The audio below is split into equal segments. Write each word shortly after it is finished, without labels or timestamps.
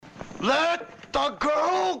Let the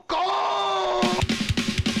girl go!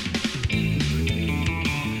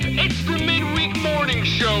 It's the midweek morning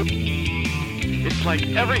show. It's like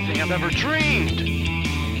everything I've ever dreamed.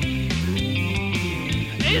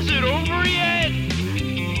 Is it over yet?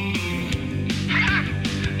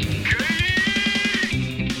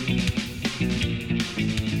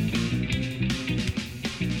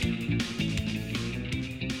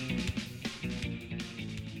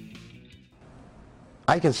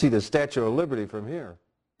 I can see the Statue of Liberty from here.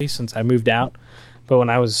 Since I moved out, but when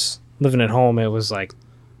I was living at home, it was like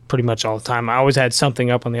pretty much all the time. I always had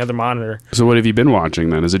something up on the other monitor. So what have you been watching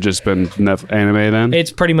then? Has it just been anime then?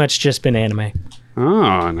 It's pretty much just been anime.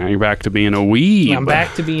 Oh, now you're back to being a weeb. I'm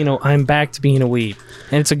back to being a weeb,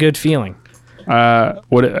 and it's a good feeling.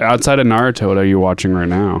 What outside of Naruto, what are you watching right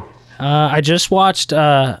now? I just watched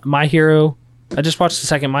My Hero. I just watched the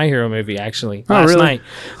second My Hero movie actually last night.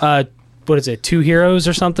 What is it? 2 Heroes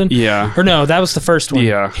or something? Yeah. Or no, that was the first one.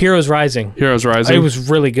 Yeah. Heroes Rising. Heroes Rising. It was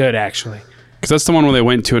really good actually. Because that's the one where they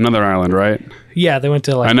went to another island, right? Yeah, they went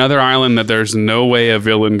to like another island that there's no way a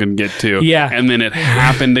villain can get to. Yeah. And then it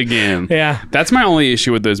happened again. Yeah. That's my only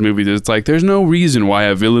issue with those movies. It's like, there's no reason why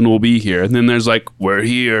a villain will be here. And then there's like, we're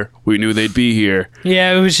here. We knew they'd be here.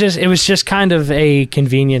 Yeah, it was just kind of a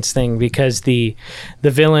convenience thing because the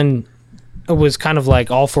villain was kind of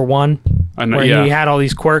like all for one. Where he had all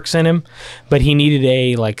these quirks in him, but he needed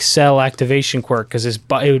a like cell activation quirk because it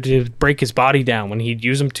would break his body down when he'd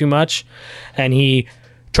use them too much, and he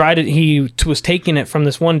tried it. He was taking it from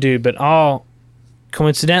this one dude, but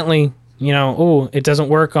coincidentally, it doesn't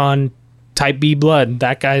work on type B blood.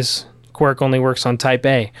 That guy's quirk only works on type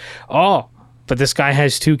A. Oh, but this guy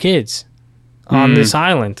has 2 kids on this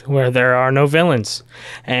island where there are no villains,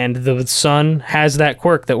 and the son has that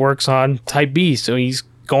quirk that works on type B, so he's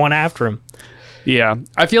going after him. Yeah,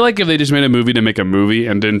 I feel like if they just made a movie to make a movie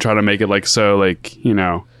and didn't try to make it like so like, I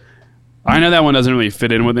know that one doesn't really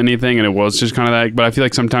fit in with anything and it was just kind of that, but I feel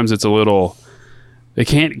like sometimes it's a little, they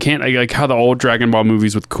can't like how the old Dragon Ball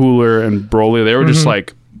movies with Cooler and Broly, they were just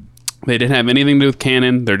like, they didn't have anything to do with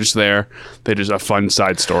canon, they're just there, they're just a fun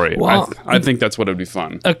side story. Well, I think that's what would be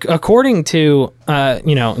fun. According to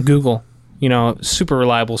Google, super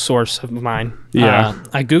reliable source of mine. Yeah.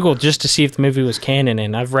 I Googled just to see if the movie was canon,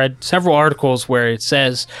 and I've read several articles where it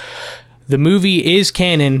says the movie is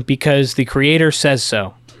canon because the creator says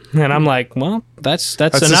so. And I'm like, well, that's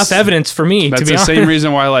enough evidence for me, to be honest. That's the same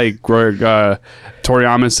reason why, like,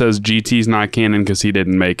 Toriyama says GT's not canon because he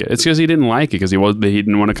didn't make it. It's because he didn't like it because he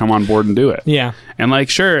didn't want to come on board and do it. Yeah. And, like,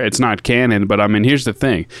 sure, it's not canon, but, I mean, here's the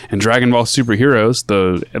thing. In Dragon Ball Super Heroes,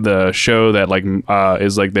 the show that, like,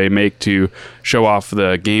 is, like, they make to show off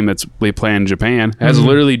the game that's they play in Japan, has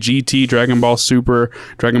literally GT, Dragon Ball Super,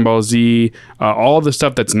 Dragon Ball Z, all the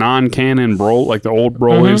stuff that's non-canon, like the old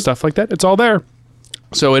Broly and stuff like that. It's all there.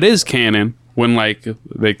 So it is canon when like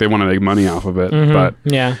they want to make money off of it, but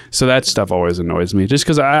yeah. So that stuff always annoys me, just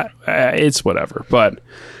because it's whatever. But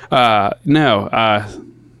no. I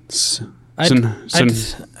was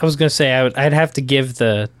gonna say I'd have to give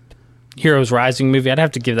the Heroes Rising movie. I'd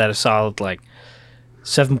have to give that a solid like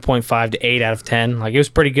 7.5 to 8 out of 10. Like it was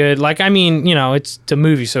pretty good. Like I mean, it's a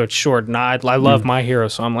movie, so it's short, and I love My Hero,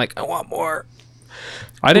 so I'm like I want more.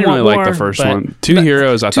 I didn't really like the first one. Two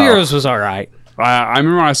Heroes was all right. I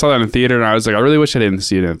remember when I saw that in the theater, and I was like, I really wish I didn't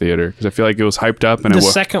see it in the theater because I feel like it was hyped up. And the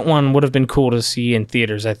second one would have been cool to see in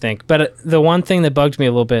theaters, I think. But the one thing that bugged me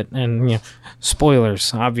a little bit, and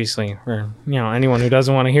spoilers, obviously, for anyone who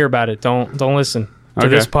doesn't want to hear about it, don't listen to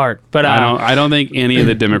this part. But I don't think any of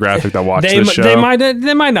the demographic that watch this show. They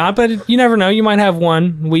might not, but you never know. You might have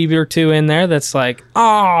one weeb or two in there that's like,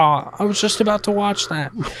 I was just about to watch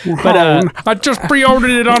that. But I just pre-ordered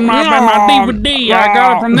it on my DVD. I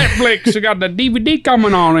got it from Netflix. I got the DVD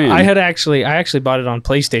coming on in. I actually bought it on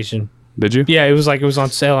PlayStation. Did you? Yeah, it was on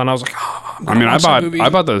sale, and I was like, I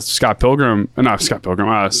bought the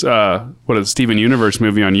what is Steven Universe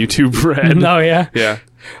movie on YouTube Red. Oh yeah. Yeah.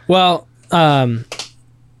 Well,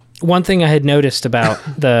 one thing I had noticed about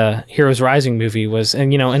the Heroes Rising movie was,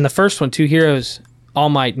 and in the first one, 2 heroes, All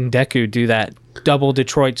Might and Deku, do that double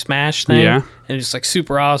Detroit smash thing. Yeah. And it's like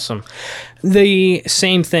super awesome. The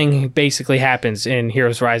same thing basically happens in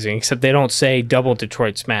Heroes Rising, except they don't say double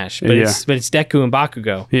Detroit smash, but it's Deku and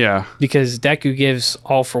Bakugo. Yeah. Because Deku gives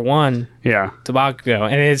all for one to Bakugo.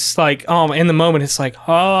 And it's like, in the moment, it's like,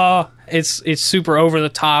 it's super over the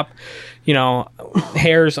top,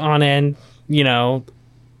 hairs on end,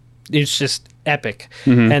 it's just epic.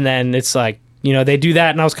 And then it's like, they do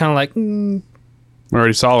that, and I was kind of like, I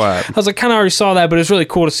already saw that. I was like, kind of already saw that, but it was really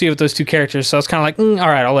cool to see with those 2 characters. So I was kind of like, all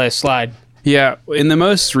right, I'll let it slide. Yeah, in the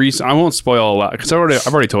most recent, I won't spoil a lot because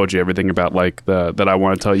I've already told you everything about like that I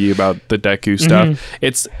want to tell you about the Deku stuff.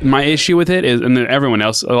 It's my issue with it is, and then everyone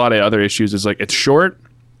else, a lot of other issues is like it's short.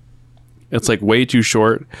 It's like way too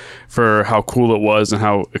short for how cool it was and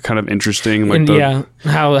how kind of interesting. Like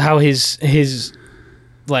how his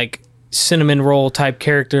like cinnamon roll type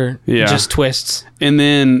character just twists. And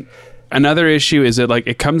then another issue is that like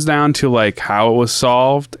it comes down to like how it was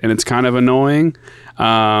solved, and it's kind of annoying.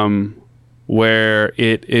 Where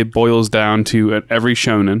it boils down to every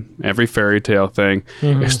shonen, every fairy tale thing.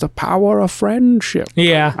 It's the power of friendship.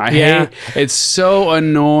 Yeah, I hate. It's so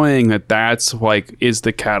annoying that's like is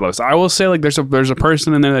the catalyst. I will say like there's a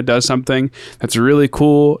person in there that does something that's really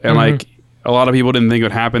cool, and like a lot of people didn't think it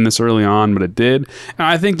would happen this early on, but it did. And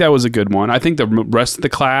I think that was a good one. I think the rest of the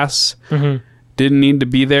class didn't need to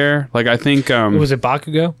be there. Like I think was it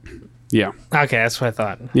Bakugo? Yeah. Okay, that's what I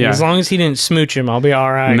thought. Yeah. As long as he didn't smooch him, I'll be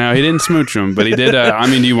all right. No, he didn't smooch him, but he did. I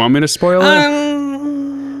mean, do you want me to spoil it?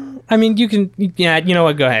 I mean, you can. Yeah, you know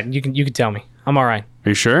what? Go ahead. You can tell me. I'm all right. Are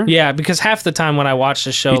you sure? Yeah, because half the time when I watch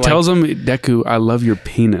the show, he tells him, "Deku, I love your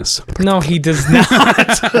penis." No, he does not.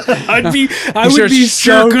 I would be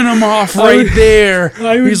jerking him off there.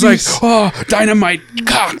 He's like, "Oh, dynamite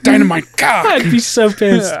cock." I'd be so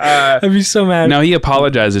pissed. I'd be so mad. No, he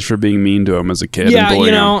apologizes for being mean to him as a kid. Yeah, you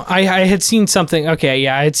know, I had seen something. Okay,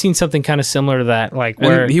 yeah, I had seen something kind of similar to that, like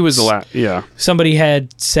where he was somebody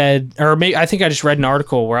had said, or maybe I think I just read an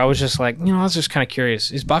article where I was just like, I was just kind of curious: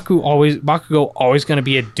 is Bakugo always going to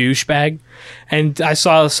be a douchebag? And I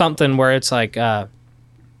saw something where it's like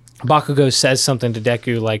Bakugo says something to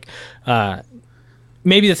Deku, like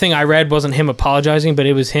maybe the thing I read wasn't him apologizing, but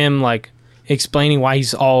it was him like explaining why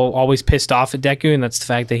he's always pissed off at Deku, and that's the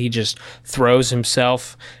fact that he just throws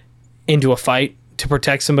himself into a fight to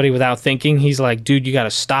protect somebody without thinking. He's like, dude, you got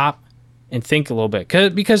to stop and think a little bit,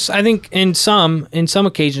 because I think in some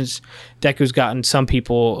occasions Deku's gotten some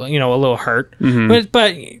people, a little hurt,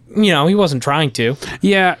 but he wasn't trying to.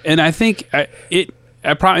 Yeah, and I think it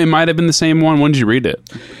might have been the same one. When did you read it?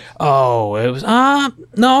 Oh, it was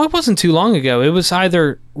no, it wasn't too long ago. It was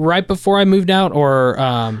either right before I moved out or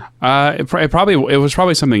it was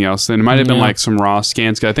probably something else. Then it might have been like some raw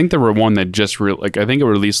scans. 'Cause I think there were one that just I think it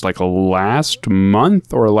released like last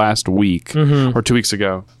month or last week or 2 weeks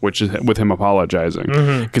ago, which is with him apologizing,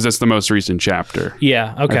 because that's the most recent chapter.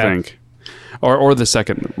 Yeah, okay. I think. Or the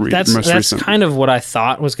second most recent. That's kind of what I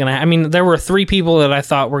thought was going to... I mean, there were three people that I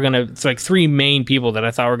thought were going to... It's like three main people that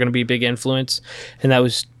I thought were going to be a big influence, and that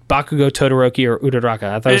was Bakugo, Todoroki, or Uraraka.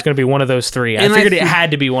 I thought it was going to be one of those three. I figured it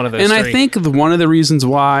had to be one of those three. And I think one of the reasons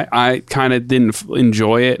why I kind of didn't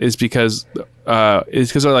enjoy it is because...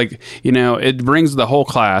 it brings the whole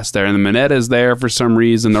class there, and the Minetta's there for some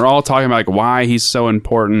reason. They're all talking about like why he's so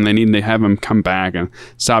important. They need to have him come back and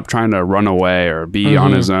stop trying to run away or be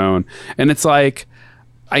on his own. And it's like,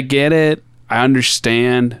 I get it, I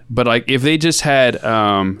understand, but like if they just had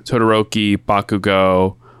Todoroki,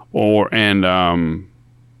 Bakugo,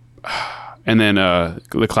 and then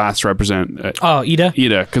the class represent Ida,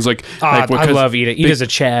 because I love Ida. Ida's a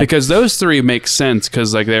Chad, because those three make sense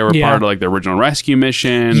because like they were part of like the original rescue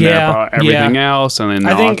mission, everything else, and then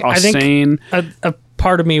I think a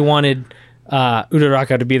part of me wanted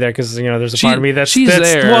Uraraka to be there because there's a part of me that's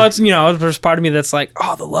there. Well, it's there's part of me that's like,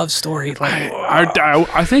 oh, the love story. Like,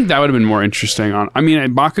 I think that would have been more interesting.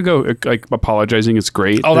 Bakugo like apologizing is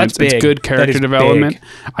great. Oh, that's big. It's good character development. Big.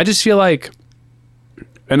 I just feel like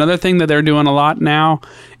another thing that they're doing a lot now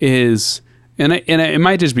is, and it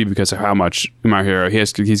might just be because of how much My Hero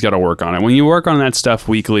he's got to work on it. When you work on that stuff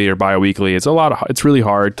weekly or bi-weekly, it's really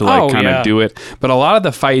hard to kind of do it. But a lot of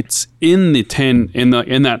the fights in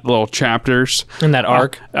that little chapters in that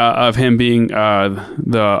arc of him being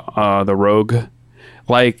the rogue.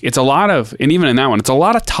 Like, it's a lot of, and even in that one, it's a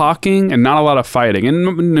lot of talking and not a lot of fighting.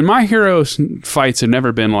 And My Hero's fights have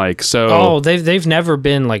never been like so. Oh, they've never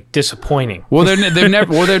been like disappointing. Well,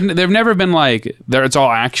 they've never been like it's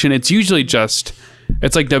all action. It's usually just.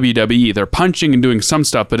 It's like WWE. They're punching and doing some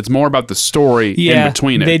stuff, but it's more about the story in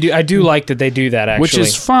between it. They do. I do like that they do that, actually. Which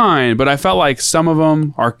is fine, but I felt like some of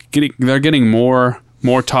them they're getting more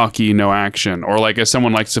talky, no action, or like as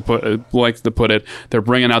someone likes to put it, they're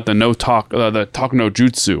bringing out the no talk no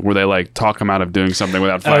jutsu, where they like talk them out of doing something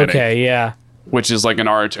without fighting. Okay, yeah. Which is like an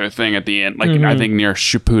Naruto thing at the end, like I think near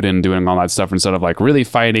Shippuden doing all that stuff instead of like really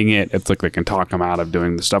fighting it. It's like they can talk them out of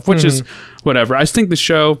doing the stuff, which is whatever. I think the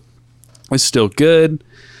show is still good.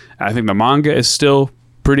 I think the manga is still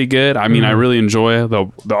pretty good. I mean, I really enjoy the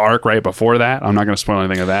arc right before that. I'm not going to spoil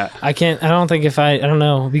anything of that. I don't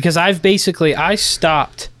know, because I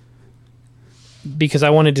stopped because I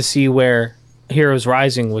wanted to see where Heroes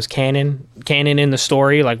Rising was canon in the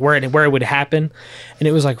story, like where it would happen, and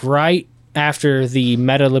it was like right after the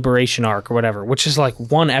Meta Liberation arc or whatever, which is like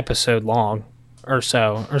 1 episode long or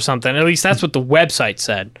so or something. At least that's what the website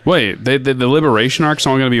said. Wait, the Liberation arc's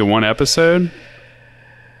only going to be a 1 episode?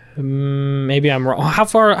 Maybe I'm wrong.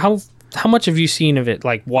 How much have you seen of it?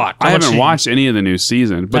 Like, what? I haven't watched any of the new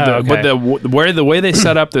season, but the way they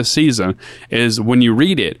set up this season is when you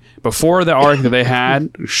read it before the arc that they had,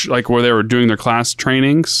 like where they were doing their class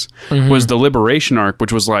trainings, was the Liberation arc,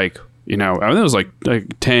 which was like, I think it was like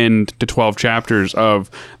 10 to 12 chapters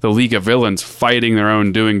of the League of Villains fighting their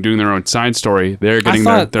own, doing their own side story. They're getting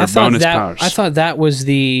their bonus powers. I thought that was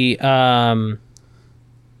the.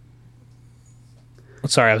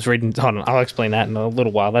 Sorry, I was reading. Hold on, I'll explain that in a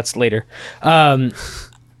little while. That's later.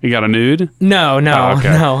 You got a nude? No, Oh, okay.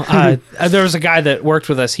 no. There was a guy that worked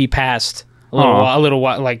with us. He passed a little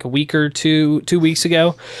while, like a week or 2 weeks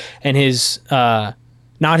ago, and his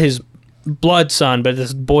not his blood son, but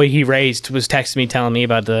this boy he raised was texting me telling me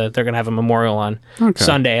about they're gonna have a memorial on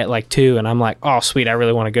Sunday at like 2, and I'm like, oh sweet, I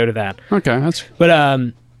really want to go to that. Okay, that's.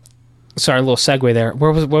 But sorry, a little segue there.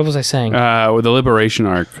 What was I saying? With the Liberation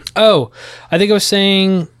arc. Oh, I think I was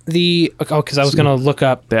saying because I was gonna look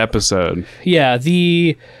up the episode. Yeah,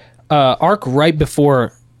 the arc right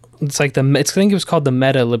before. It's like I think it was called the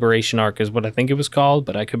Meta Liberation arc is what I think it was called,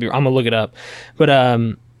 but I could be. I'm gonna look it up. But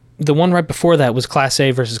the one right before that was Class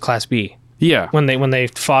A versus Class B. Yeah. When they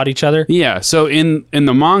fought each other. Yeah. So in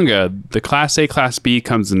the manga, the Class A, Class B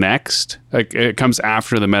comes next. Like it comes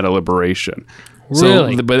after the Meta Liberation.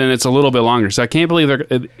 Really? So, but then it's a little bit longer. So I can't believe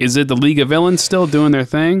is it the League of Villains still doing their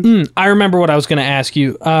thing? I remember what I was going to ask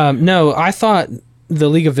you. No, I thought the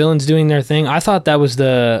League of Villains doing their thing. I thought that was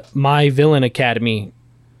the My Villain Academy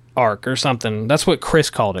arc or something. That's what Chris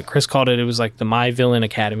called it. Chris called it was like the My Villain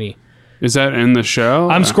Academy. Is that in the show?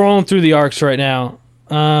 I'm scrolling through the arcs right now.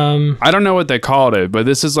 I don't know what they called it, but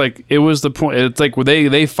this is like, it was the point. It's like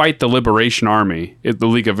they fight the Liberation Army. The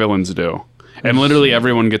League of Villains do. And literally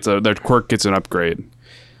everyone their quirk gets an upgrade.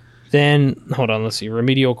 Then, hold on, let's see.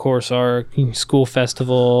 Remedial Course arc, School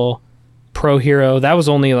Festival, Pro Hero. That was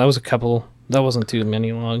a couple. That wasn't too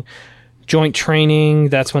many long. Joint Training,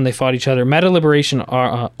 that's when they fought each other. Meta Liberation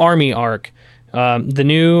Army arc. The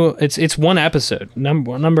new, it's 1 episode.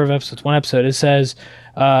 Number of episodes, 1 episode. It says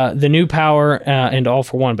the new power and all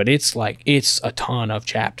for one, but it's a ton of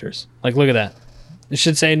chapters. Like, look at that. It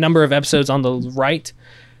should say number of episodes on the right.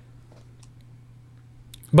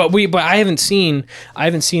 But I haven't seen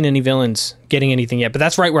any villains getting anything yet. But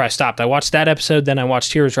that's right where I stopped. I watched that episode, then I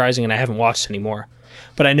watched Heroes Rising, and I haven't watched any more.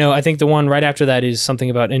 But I think the one right after that is something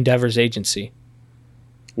about Endeavor's agency.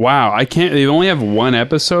 Wow, they only have 1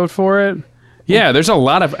 episode for it? Yeah, there's a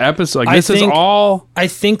lot of episodes. Like, I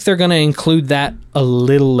think they're going to include that a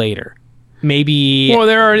little later. Maybe. Well,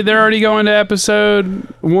 they're already going to episode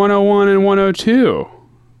 101 and 102.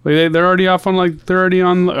 They're already off on they're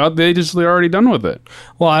already done with it.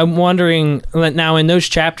 Well, I'm wondering now in those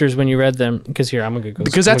chapters when you read them, because I'm gonna go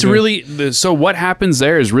because that's really so. What happens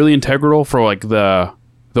there is really integral for like the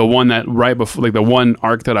one that right before, like the one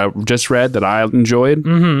arc that I just read that I enjoyed.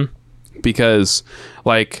 Mm-hmm. Because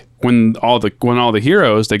like when all the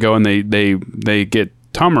heroes they go and they get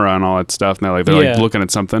Tamara and all that stuff, and they're like looking at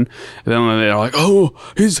something, and then they're like, oh,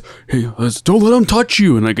 don't let him touch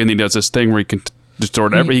you, and he does this thing where he can.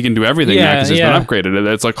 Distort he can do everything now because it's been upgraded. And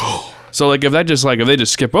it's like, so like if they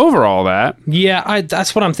just skip over all that. Yeah,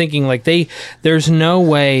 that's what I'm thinking. Like there's no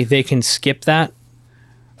way they can skip that.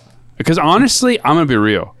 Because honestly, I'm gonna be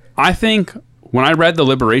real. I think when I read the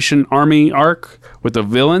Liberation Army arc with the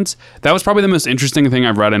villains, that was probably the most interesting thing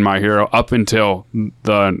I've read in My Hero up until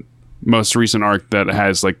the most recent arc that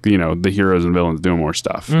has the heroes and villains doing more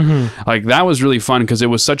stuff. Mm-hmm. Like that was really fun because it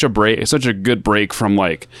was such a good break from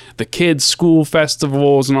like the kids' school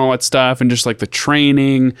festivals and all that stuff, and just like the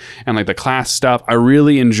training and like the class stuff. I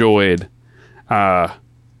really enjoyed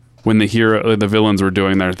when the villains were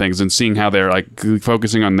doing their things and seeing how they're like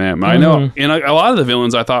focusing on them. Mm-hmm. I know in a lot of the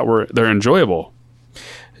villains I thought they're enjoyable.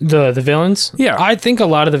 The villains, yeah, I think a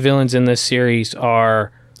lot of the villains in this series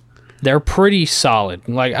they're pretty solid.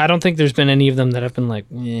 Like, I don't think there's been any of them that have been like,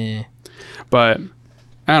 eh. But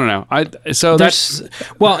I don't know.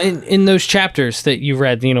 In those chapters that you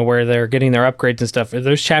read, where they're getting their upgrades and stuff, are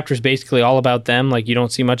those chapters basically all about them? Like, you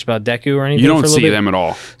don't see much about Deku or anything? You don't see them at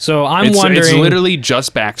all. So I'm wondering. It's literally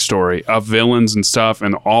just backstory of villains and stuff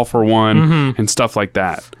and all for one and stuff like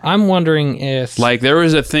that. I'm wondering if. Like, there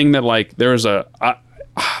was a thing that, like, there was a. I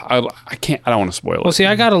don't want to spoil it. Well, see,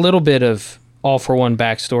 I got a little bit of all for one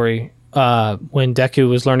backstory when Deku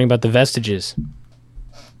was learning about the vestiges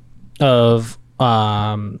of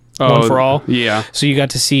One for All. Yeah. So you got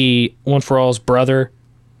to see One for All's brother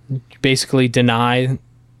basically deny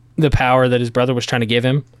the power that his brother was trying to give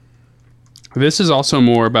him. This is also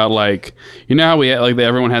more about like, you know how we had, like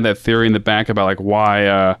everyone had that theory in the back about like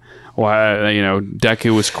why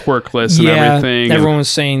Deku was quirkless and everything. Everyone was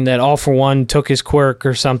saying that All for One took his quirk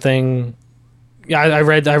or something. Yeah, I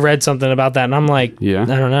read something about that, and I'm like, I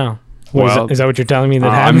don't know. Is that what you're telling me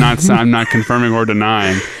that happened? I'm not confirming or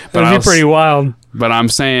denying. But That'd be pretty wild. But I'm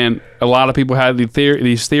saying a lot of people had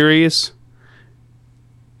these theories.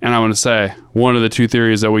 And I want to say one of the two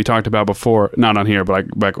theories that we talked about before, not on here, but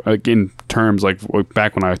back in terms like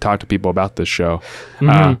back when I talked to people about this show,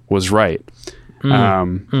 was right.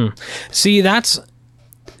 See, that's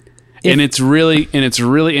and it's really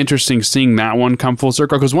interesting seeing that one come full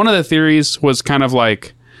circle, because one of the theories was kind of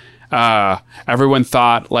like everyone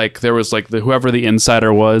thought like there was like whoever the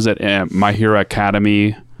insider was at My Hero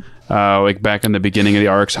Academy. Like back in the beginning of the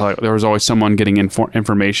arcs, how there was always someone getting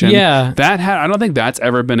information. Yeah, I don't think that's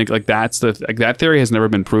ever been like that theory has never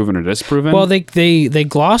been proven or disproven. Well, they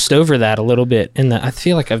glossed over that a little bit. I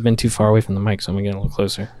feel like I've been too far away from the mic, so I'm gonna get a little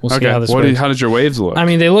closer. We'll see how this works. How did your waves look? I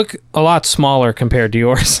mean, they look a lot smaller compared to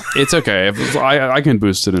yours. It's okay. I can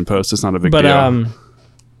boost it in post. It's not a big deal.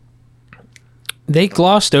 They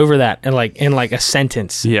glossed over that in like a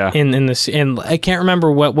sentence. Yeah. In this, and I can't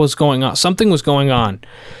remember what was going on. Something was going on.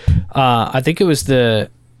 I think it was the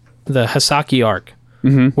Hasaki arc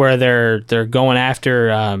where they're going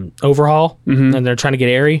after Overhaul and they're trying to get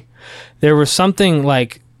Eri. There was something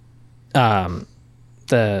like the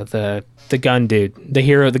gun dude,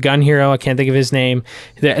 the gun hero. I can't think of his name.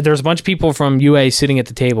 There's a bunch of people from UA sitting at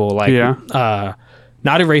the table. Like not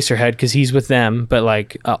Eraserhead because he's with them, but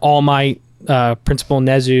like All Might. Principal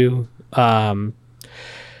Nezu, the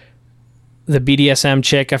BDSM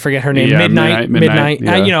chick, I forget her name. Yeah, Midnight.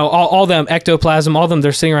 Yeah. All them, Ectoplasm, all of them.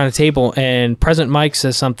 They're sitting around a table, and President Mike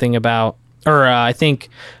says something about, or I think,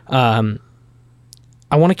 I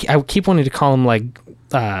keep wanting to call him like,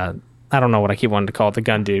 I don't know what I keep wanting to call it, the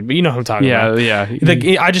gun dude, but you know who I'm talking about. Yeah.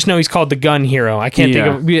 I just know he's called the gun hero. I can't think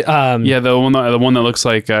of. The one that looks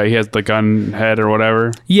like he has the gun head or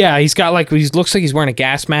whatever. Yeah, he's got looks like he's wearing a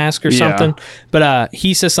gas mask or something. But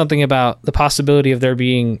he says something about the possibility of there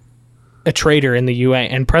being a traitor in the UA,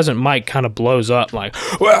 and President Mike kind of blows up like,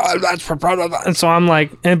 well, that's for and so I'm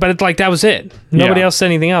like, but it's like that was it. Nobody else said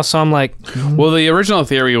anything else. So I'm like, well, the original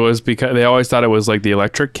theory was because they always thought it was like the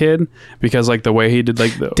Electric Kid because like the way he did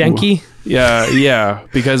like the Denki. Yeah,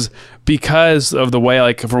 because of the way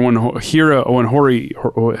like for when Hori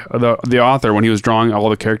the author, when he was drawing all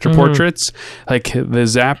the character portraits, like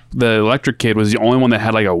the Electric Kid was the only one that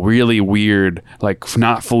had like a really weird like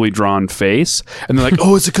not fully drawn face, and they're like,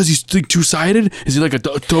 oh, is it because he's like two-sided? Is he like a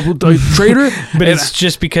double traitor? But it's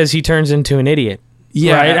just because he turns into an idiot.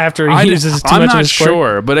 Yeah, right after he uses too I'm much not of his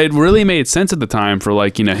sure, but it really made sense at the time for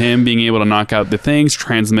like him being able to knock out the things,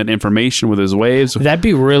 transmit information with his waves. That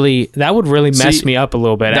would really mess me up a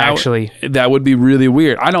little bit. Actually, that would be really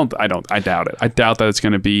weird. I doubt it. I doubt that it's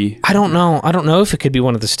going to be. I don't know if it could be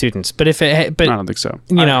one of the students, but I don't think so.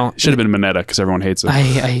 It should have been Mineta because everyone hates him.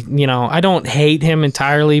 I don't hate him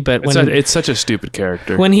entirely, but it's such a stupid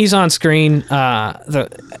character. When he's on screen,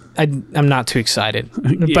 I'm not too excited.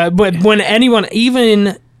 But when anyone, even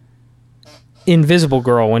Invisible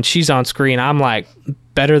Girl, when she's on screen, I'm like,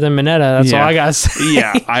 better than Mineta. That's all I gotta say.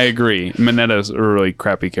 Yeah, I agree. Mineta's a really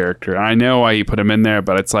crappy character. I know why you put him in there,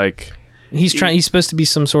 but it's like he's supposed to be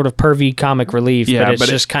some sort of pervy comic relief. Yeah, but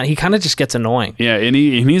it's he kind of just gets annoying. Yeah, and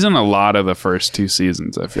he's in a lot of the first two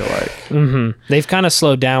seasons. I feel like they've kind of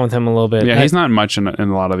slowed down with him a little bit. Yeah, he's not much in a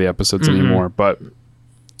lot of the episodes anymore, but.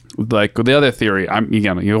 Like the other theory,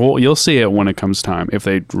 you'll see it when it comes time if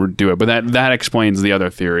they do it. But that explains the other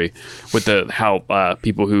theory with how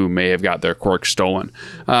people who may have got their quirks stolen.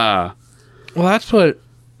 Well, that's what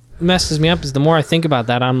messes me up. Is the more I think about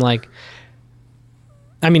that, I'm like,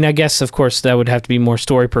 I mean, I guess of course that would have to be more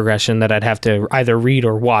story progression that I'd have to either read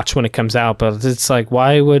or watch when it comes out. But it's like,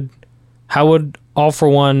 how would All for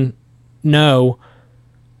One know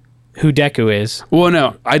who Deku is? Well,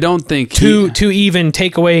 no, I don't think to even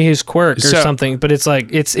take away his quirk or something. But it's like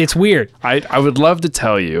it's weird. I would love to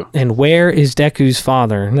tell you. And where is Deku's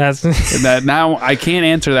father? That's that now I can't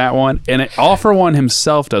answer that one. And All for One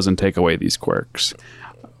himself doesn't take away these quirks.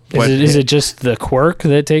 Is it just the quirk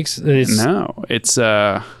that takes? No, it's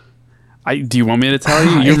do you want me to tell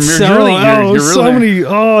you?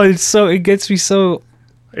 It gets me so.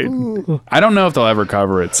 I don't know if they'll ever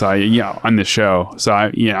cover it. So on the show. So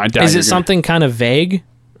I doubt. Is it something kind of vague?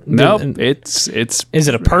 Nope. It's. Is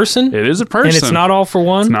it a person? It is a person. And it's not All for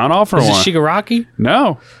One. It's not All for One. Is it Shigaraki?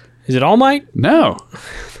 No. Is it All Might? No.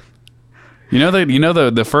 You know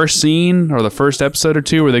the first scene or the first episode or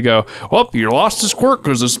two where they go, "Oh, you lost his quirk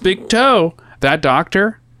because this big toe." That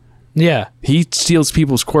doctor, Yeah. he steals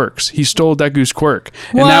people's quirks. He stole Deku's quirk,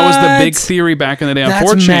 and that was the big theory back in the day. That's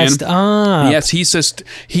Unfortunately, messed up. yes,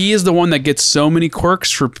 he is the one that gets so many quirks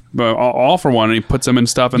for all for one, and he puts them in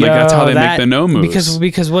stuff, and like that's how they make the no moves.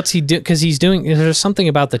 Because what's he do? Because he's doing. There's something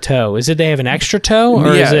about the toe. Is it they have an extra toe,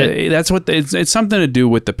 or is it? That's what it's something to do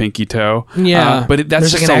with the pinky toe. Yeah, but that's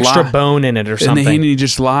there's just like an a extra lie. bone in it or something. And he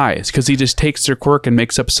just lies because he just takes their quirk and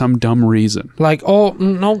makes up some dumb reason. Like, oh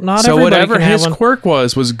no, not So everybody whatever can have his one. quirk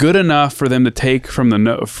was good enough for them to take from the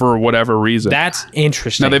no for whatever reason. That's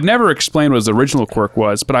interesting. Now they've never explained what his original quirk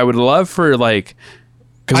was, but I would love for like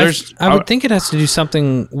because I would think it has to do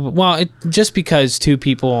something. Well, just because two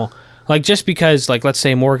people, like just because like let's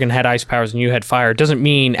say Morgan had ice powers and you had fire, doesn't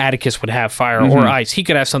mean Atticus would have fire or ice. He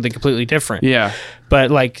could have something completely different. Yeah,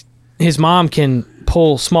 but like his mom can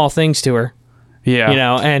pull small things to her. Yeah, you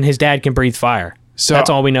know, and his dad can breathe fire. So that's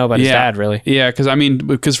all we know about his dad, really. Yeah,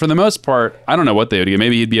 because for the most part, I don't know what they would do.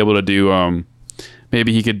 Maybe he'd be able to do.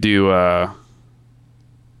 Maybe he could do.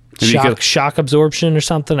 Shock absorption or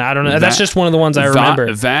something. I don't know. That's just one of the ones I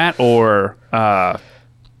remember. That or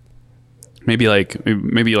maybe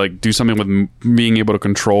do something with being able to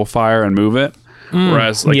control fire and move it.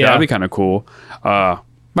 Whereas that'd be kind of cool. But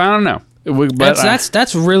I don't know.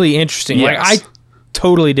 That's really interesting. Yes. Like I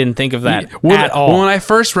totally didn't think of that at all. When I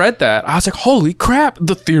first read that, I was like, "Holy crap!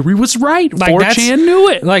 The theory was right. Like 4chan knew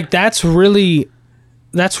it." Like that's really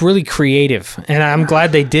creative, and I'm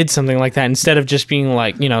glad they did something like that instead of just being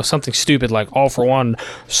like, you know, something stupid like All for One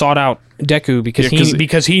sought out Deku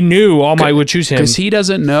because he knew All Might would choose him because he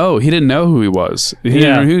didn't know who he was. He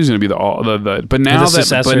didn't know who was going to be but now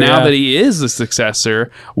that he is the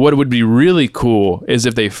successor, what would be really cool is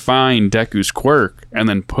if they find Deku's quirk and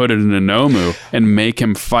then put it in a Nomu and make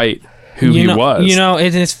him fight who he was. You know,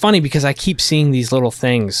 it's funny because I keep seeing these little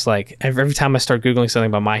things like every time I start Googling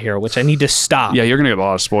something about My Hero, which I need to stop. Yeah, you're going to get a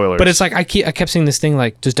lot of spoilers. But it's like I kept seeing this thing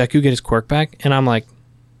like, does Deku get his quirk back? And I'm like,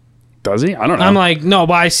 does he? I don't know. I'm like, no,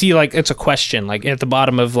 but I see like it's a question like at the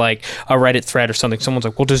bottom of like a Reddit thread or something. Someone's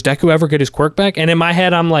like, well, does Deku ever get his quirk back? And in my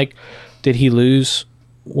head, I'm like, did he lose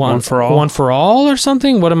one for all or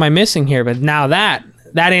something? What am I missing here? But now that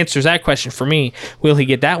answers that question for me. Will he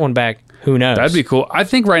get that one back? Who knows? That'd be cool. I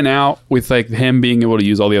think right now, with like him being able to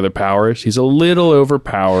use all the other powers, he's a little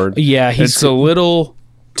overpowered. Yeah, it's a little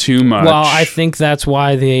too much. Well, I think that's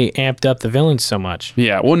why they amped up the villains so much.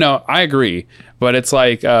 Yeah. Well, no, I agree, but it's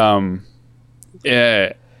like,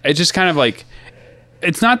 it's just kind of like,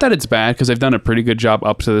 it's not that it's bad because they've done a pretty good job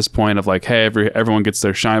up to this point of like, hey, everyone gets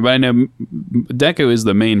their shine. But I know Deku is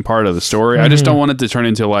the main part of the story. I just don't want it to turn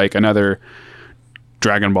into like another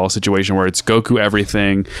Dragon Ball situation where it's Goku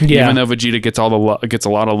everything. Yeah. Even though Vegeta gets a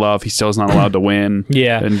lot of love, he still is not allowed to win.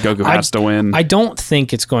 Yeah. And Goku has to win. I don't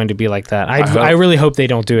think it's going to be like that. I really hope they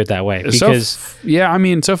don't do it that way because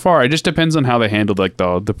so far it just depends on how they handled like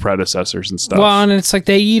the predecessors and stuff. Well, and it's like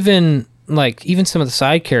they even some of the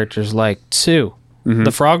side characters like Sue,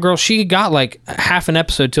 the frog girl, she got like half an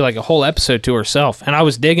episode to like a whole episode to herself, and I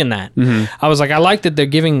was digging that. I was like, I like that they're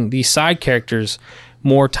giving these side characters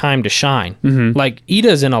more time to shine. Like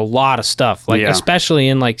Ida's in a lot of stuff, like especially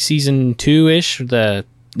in like season 2-ish,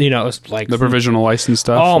 it's like the provisional license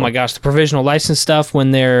stuff. Oh my gosh, the provisional license stuff when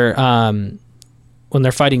they're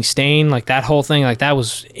fighting Stain, like that whole thing, like that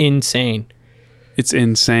was insane. It's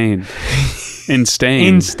insane.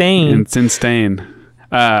 Insane. It's insane.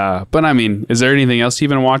 But I mean, is there anything else you've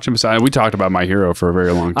been watching besides? We talked about My Hero for a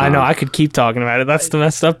very long time. I know, I could keep talking about it. That's the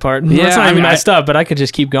messed up part. Yeah, it's not even messed up, but I could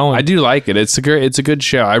just keep going. I do like it. It's a good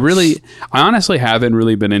show. I honestly haven't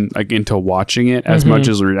really been into watching it as much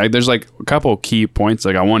as there's like a couple of key points.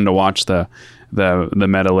 Like I wanted to watch the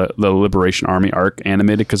Liberation Army arc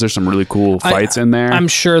animated because there's some really cool fights in there. I'm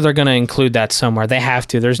sure they're going to include that somewhere. They have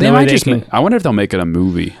to. There's no way they can. I wonder if they'll make it a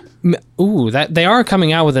movie. Ooh, that they are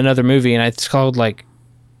coming out with another movie, and it's called like,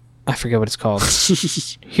 I forget what it's called.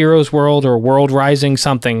 Heroes World or World Rising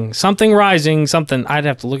something Rising something. I'd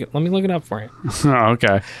have to let me look it up for you. Oh,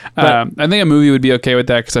 okay. I think a movie would be okay with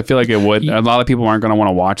that because I feel like it would. A lot of people aren't going to want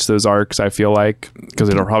to watch those arcs, I feel like, because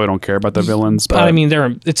they probably don't care about the villains. But I mean,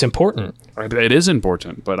 it's important. It is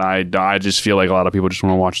important, but I just feel like a lot of people just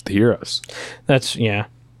want to watch the heroes. Let's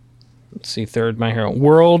see, third My Hero.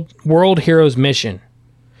 World Heroes Mission.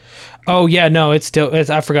 Oh, yeah, no, I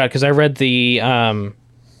forgot because I read the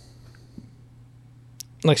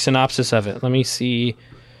synopsis of it. Let me see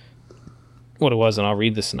what it was, and I'll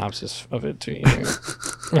read the synopsis of it to you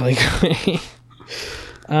really quick.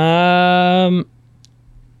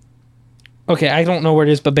 Okay, I don't know where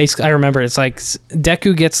it is, but basically I remember it's like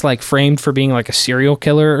Deku gets like framed for being like a serial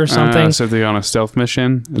killer or something. So they're on a stealth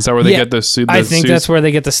mission? Is that where they get the suit? I think that's where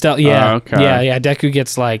they get the stealth. Yeah. Okay. Yeah. Deku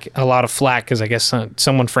gets like a lot of flack because I guess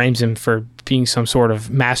someone frames him for being some sort of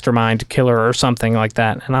mastermind killer or something like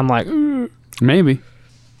that. And I'm like, maybe.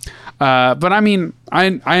 But I mean,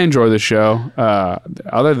 I enjoy the show.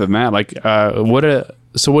 Other than that, like,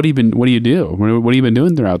 so what do you do? What have you been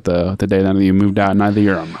doing throughout the day now that you moved out? Now that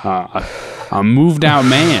you're a moved out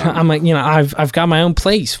man. I'm like, I've got my own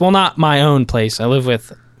place. Well, not my own place. I live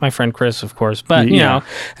with my friend Chris, of course. But you know,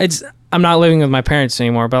 I'm not living with my parents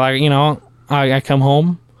anymore. But like, I come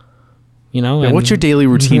home. And what's your daily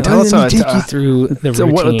routine? Tell us. Take you through the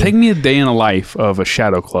routine. Take me a day in the life of a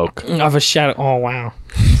shadow cloak. Of a shadow. Oh wow.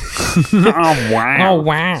 Oh wow. Oh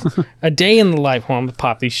wow. A day in the life. Hold on, I'm gonna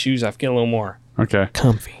pop these shoes off. Get a little more okay.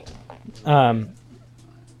 Comfy. How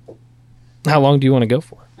long do you want to go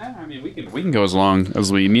for? I mean, we can go as long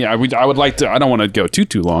as we need. I would like to. I don't want to go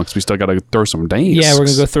too long because we still got to throw some discs. Yeah, we're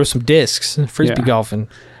gonna go throw some discs. Frisbee golfing.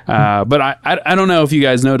 But I don't know if you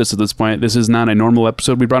guys noticed at this point, this is not a normal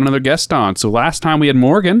episode. We brought another guest on. So last time we had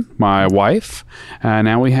Morgan, my wife,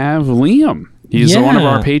 now we have Liam. He's one of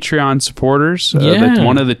our Patreon supporters. That's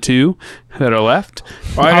one of the two that are left.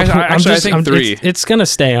 I think three. It's going to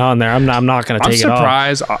stay on there. I'm not going to take it off.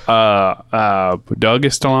 I'm surprised Doug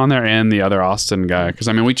is still on there and the other Austin guy. Because,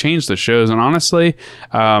 I mean, we changed the shows. And honestly,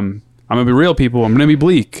 I'm going to be real, people. I'm going to be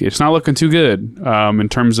bleak. It's not looking too good in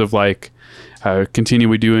terms of, like,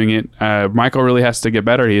 continue doing it. Michael really has to get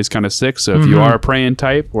better. He is kind of sick. So if you are a praying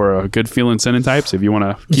type or a good feeling sinning types, if you want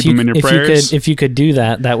to keep him in your prayers. If you could do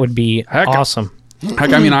that, that would be awesome.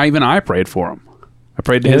 Heck, I mean, I prayed for him. I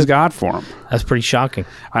prayed to his God for him. That's pretty shocking.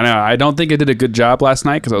 I know. I don't think I did a good job last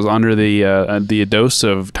night because I was under the dose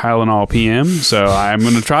of Tylenol PM. So I'm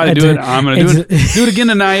going to try to do it. I'm going to do it again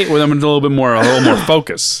tonight where I'm going to do a little more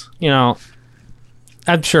focus.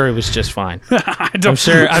 I'm sure it was just fine. I'm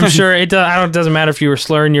sure it doesn't matter if you were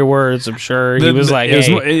slurring your words. I'm sure he was like,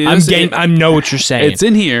 I know what you're saying. It's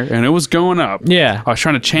in here, and it was going up. Yeah. I was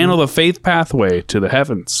trying to channel the faith pathway to the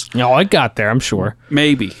heavens. No, I got there, I'm sure.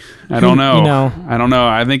 Maybe. I don't know. I don't know.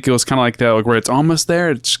 I think it was kind of like that, like where it's almost there,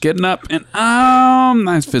 it's getting up, and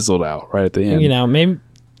that's fizzled out right at the end. Maybe.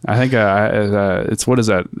 I think it's, what is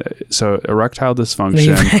that? So erectile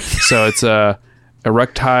dysfunction. So it's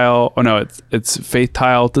erectile. Oh no, it's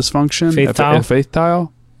faith-tile dysfunction. Faith-tile?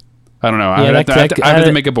 Faith-tile? I don't know. Yeah, I have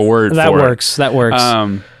to make up a word that for works. it. That works.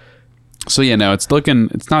 So yeah, no, it's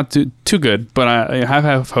not too good, but I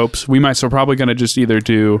have hopes. We might. So probably going to just either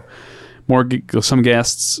do some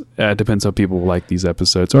guests. Depends how people like these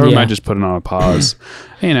episodes, or we might just put it on a pause.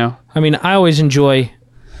 I mean, I always enjoy.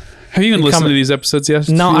 Have you even listened to these episodes yet?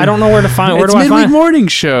 No, I don't know where to find. Where do I find? It's Midweek Morning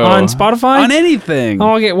Show on Spotify, on anything.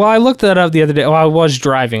 Oh, okay. Well, I looked that up the other day. Well, I was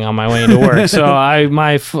driving on my way into work, so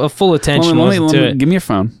my full attention was to it. Give me your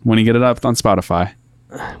phone when you get it up on Spotify.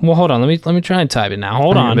 Well, hold on. Let me try and type it now.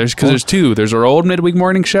 Hold on. There's two. There's our old Midweek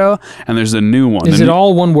Morning Show, and there's the new one. Is it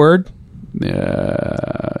all one word?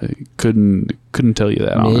 Couldn't tell you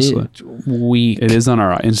that honestly. Midweek. It is on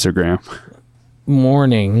our Instagram.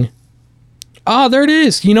 Morning. Oh, there it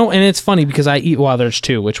is. And it's funny because I eat. Well, there's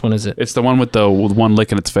two. Which one is it? It's the one with the one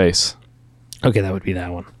licking its face. Okay, that would be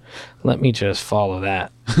that one. Let me just follow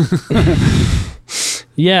that.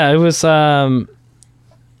 Yeah, it was. I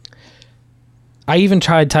even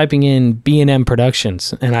tried typing in B&M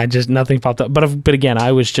Productions, and nothing popped up. But again,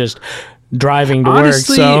 I was just driving to work.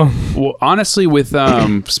 So honestly, with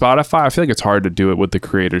Spotify, I feel like it's hard to do it with the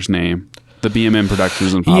creator's name. The BMM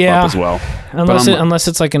Productions and pop up as well. Unless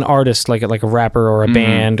it's like an artist, like a rapper or a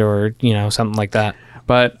band or something like that.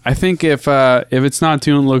 But I think if it's not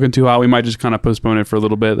looking too hot, we might just kind of postpone it for a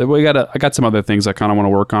little bit. I got some other things I kind of want to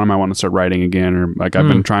work on. I want to start writing again, or like I've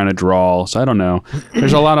been trying to draw. So I don't know.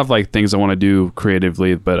 There's a lot of like things I want to do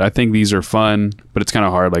creatively, but I think these are fun. But it's kind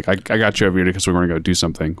of hard. Like I got you over here because we're going to go do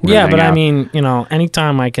something. Yeah, but I mean,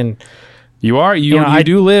 anytime I can. You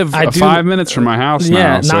do live 5 minutes from my house now.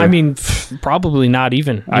 Yeah, so. I mean, probably not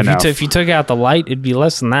even. If you took out the light, it'd be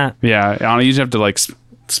less than that. Yeah, you just have to like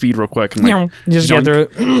speed real quick and just get through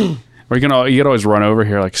it. Or you could always run over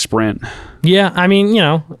here, like sprint. Yeah, I mean,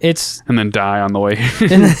 it's and then die on the way.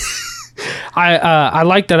 I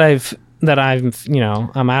like that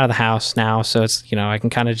I'm out of the house now, so it's I can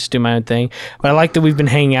kind of just do my own thing. But I like that we've been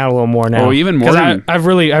hanging out a little more now. Oh, even more. I've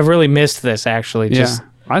really missed this actually. Just.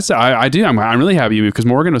 I do. I'm really happy because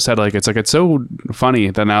Morgan was said it's so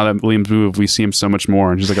funny that now that Liam's moved, we see him so much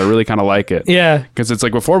more, and she's like, I really kind of like it. Yeah, because it's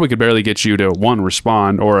like before we could barely get you to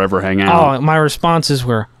respond or ever hang out. Oh, my responses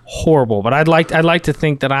were, horrible, but I'd like to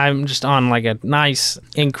think that I'm just on like a nice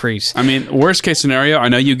increase. I mean, worst case scenario, I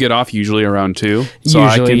know you get off usually around 2. So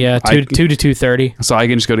usually, yeah, 2 to 2:30. So I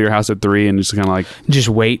can just go to your house at 3 and just kind of like just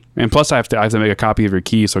wait. And plus, I have to make a copy of your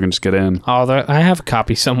key so I can just get in. Oh, I have a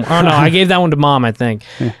copy somewhere. Oh no, I gave that one to Mom, I think,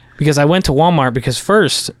 because I went to Walmart because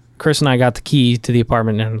first Chris and I got the key to the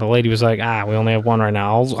apartment, and the lady was like, we only have one right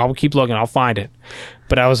now. I'll keep looking. I'll find it.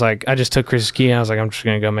 But I was like, I just took Chris's key, and I was like, I'm just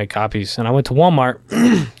going to go make copies. And I went to Walmart,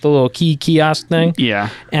 the little key kiosk thing. Yeah.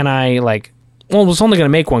 And I was only going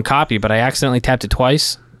to make one copy, but I accidentally tapped it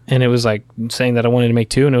twice. And it was like saying that I wanted to make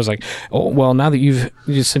 2. And it was like, oh, well, now that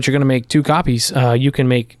since you're going to make 2 copies, you can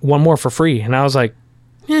make one more for free. And I was like,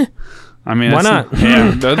 I mean, why not?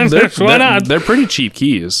 Yeah. Why not? They're pretty cheap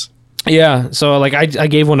keys. Yeah. So like I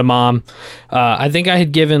gave one to Mom. I think I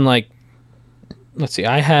had given like, let's see,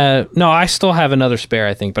 I still have another spare,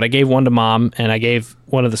 I think, but I gave one to Mom and I gave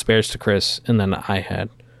one of the spares to Chris, and then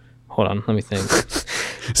hold on, let me think.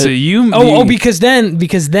 So because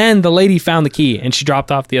then the lady found the key and she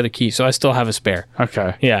dropped off the other key, so I still have a spare.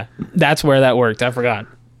 Okay. Yeah, that's where that worked. I forgot.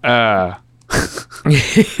 Yeah,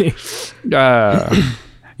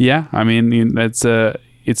 I mean, that's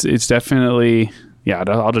it's definitely, yeah,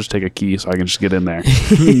 I'll just take a key so I can just get in there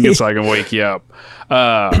so I can wake you up.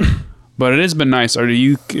 But it has been nice. Are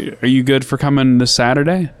you good for coming this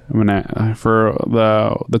Saturday? I mean, for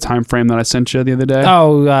the time frame that I sent you the other day.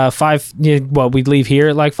 Oh, 5. Yeah, we'd leave here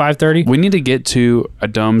at like 5:30. We need to get to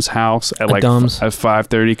Adam's house at at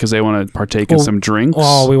 5:30 because they want to partake in some drinks.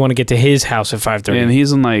 Oh, we want to get to his house at 5:30. And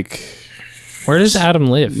he's in like, where does Adam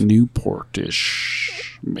live? Newport-ish.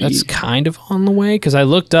 Maybe. That's kind of on the way because I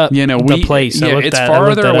looked up the place. Yeah, it's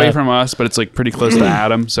farther away from us, but it's like pretty close to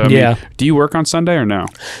Adam. So I mean, do you work on Sunday or no?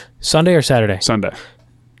 Sunday or Saturday? Sunday.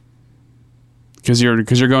 Because you're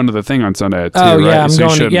going to the thing on Sunday too, right? Yeah, I'm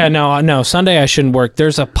going. No. Sunday I shouldn't work.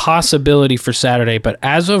 There's a possibility for Saturday, but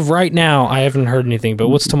as of right now, I haven't heard anything. But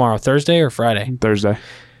what's tomorrow? Thursday or Friday? Thursday.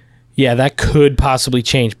 Yeah, that could possibly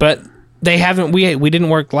change, but they haven't. We didn't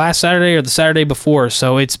work last Saturday or the Saturday before,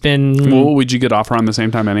 so it's been. Well, would you get off around the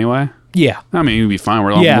same time anyway? Yeah. I mean, you'd be fine.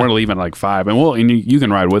 We're leaving at like 5, and you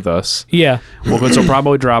can ride with us. Yeah. Well, we'll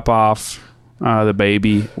probably drop off the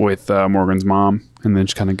baby with Morgan's mom, and then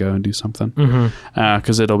just kind of go and do something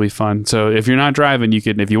because it'll be fun. So if you're not driving, you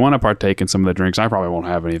can, if you want to partake in some of the drinks. I probably won't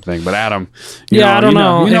have anything, but Adam, I don't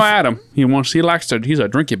know. You know Adam, he's a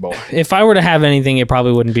drinky boy. If I were to have anything, it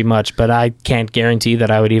probably wouldn't be much, but I can't guarantee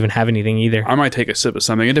that I would even have anything either. I might take a sip of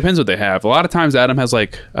something. It depends what they have. A lot of times Adam has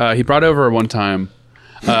like he brought over one time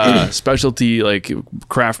specialty like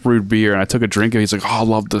craft brewed beer, and I took a drink of it. He's like, oh, I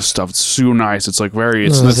love this stuff, it's so nice, it's like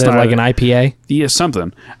it's like an IPA? Yeah,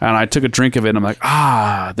 something. And I took a drink of it and I'm like,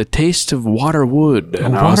 the taste of water wood.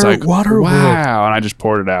 And I was like, wow. And I just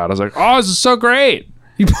poured it out. I was like, oh, this is so great.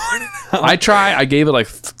 You poured it out? I gave it like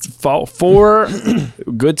 4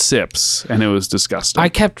 good sips, and it was disgusting. I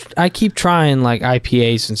keep trying like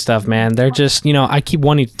IPAs and stuff, man. They're just, I keep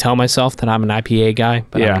wanting to tell myself that I'm an IPA guy,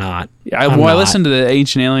 but I'm not. I listened to the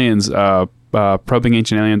Ancient Aliens, Probing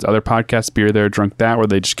Ancient Aliens, other podcast, Beer There, Drunk That, where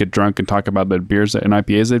they just get drunk and talk about the beers and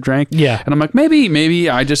IPAs they've drank. Yeah. And I'm like, maybe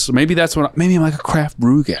I'm like a craft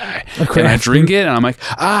brew guy. And I drink it, and I'm like,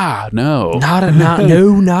 no.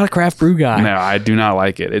 Not a craft brew guy. No, I do not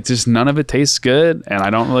like it. It's just none of it tastes good, and I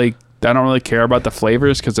don't really care about the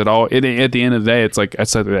flavors because at the end of the day, it's like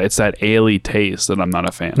it's that ale-y taste that I'm not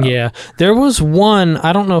a fan of. Yeah. There was one,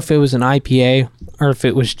 I don't know if it was an IPA or if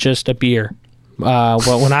it was just a beer. But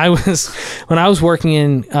when I was working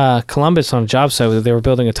in Columbus on a job site, they were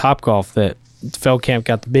building a Topgolf that Feldkamp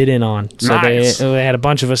got the bid in on. So nice. they had a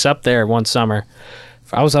bunch of us up there one summer.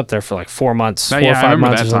 I was up there for like 4 months, 4 or 5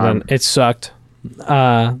 months or something. It sucked. Did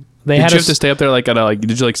you have to stay up there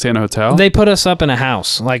did you stay in a hotel? They put us up in a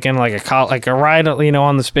house, like in like a ride,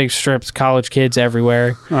 on this big strips, college kids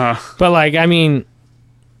everywhere. But like, I mean,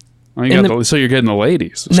 so you're getting the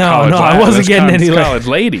ladies. No, I wasn't getting any college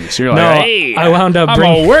ladies. You're like, hey, I wound up I'm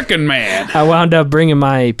a working man. I wound up bringing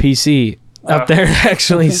my PC up there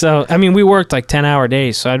actually. So I mean, we worked like 10-hour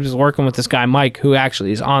days. So I was working with this guy Mike, who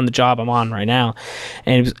actually is on the job I'm on right now,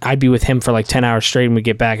 and I'd be with him for like 10 hours straight, and we'd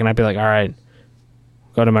get back, and I'd be like, all right,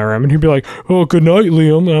 go to my room, and he'd be like, oh, good night,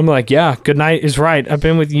 Liam. And I'm like, yeah, good night is right. I've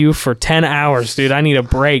been with you for 10 hours, dude. I need a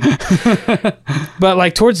break. But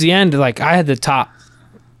like towards the end, like I had the top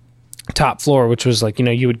floor, which was like,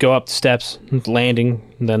 you would go up the steps,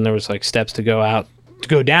 landing, and then there was like steps to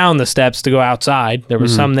go down the steps to go outside. There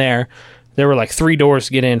was some there. There were like 3 doors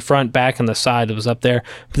to get in, front, back, and the side that was up there.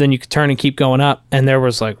 But then you could turn and keep going up, and there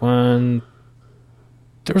was like 3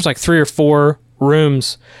 or 4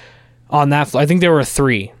 rooms on that floor. I think there were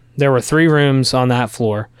 3. there were 3 rooms on that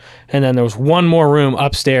floor, and then there was one more room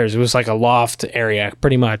upstairs. It was like a loft area,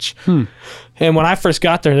 pretty much. And when I first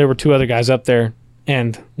got there were 2 other guys up there,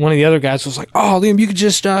 and one of the other guys was like, "Oh, Liam, you could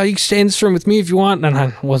just you can stay in this room with me if you want." And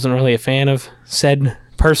I wasn't really a fan of said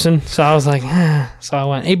person, so I was like, so I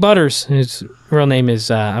went, "Hey, Butters." His real name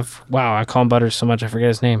is I call him Butters so much I forget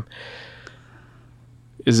his name.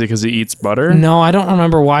 Is it because he eats butter? No, I don't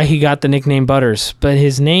remember why he got the nickname Butters, but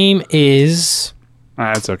his name is...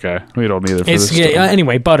 That's okay. We don't need it for this story.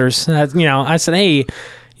 Anyway, Butters. I said, "Hey,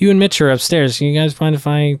 you and Mitch are upstairs. You guys mind if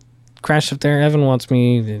I crash up there? Evan wants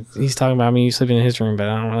me. He's talking about me sleeping in his room, but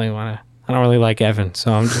I don't really like Evan."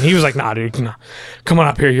 So he was like, "Nah, dude, no. Come on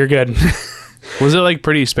up here. You're good." Was it like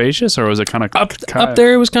pretty spacious, or was it kind of up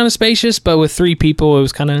there? It was kind of spacious, but with 3 people, it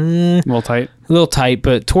was kind of a little tight.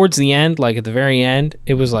 But towards the end, like at the very end,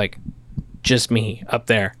 it was like just me up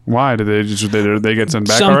there. Why did they get sent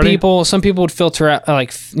back already? Some people would filter out,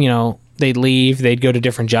 like they'd leave, they'd go to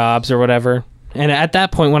different jobs or whatever. And at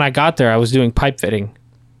that point, when I got there, I was doing pipe fitting.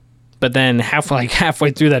 But then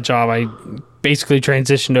halfway through that job, I basically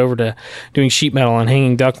transitioned over to doing sheet metal and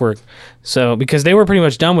hanging ductwork. So because they were pretty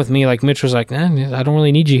much done with me, like Mitch was like, I don't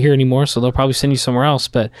really need you here anymore, so they'll probably send you somewhere else.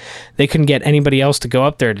 But they couldn't get anybody else to go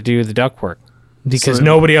up there to do the ductwork because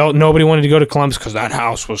nobody wanted to go to Columbus because that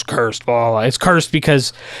house was cursed. Blah, blah. It's cursed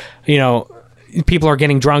because people are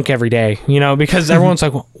getting drunk every day. Because everyone's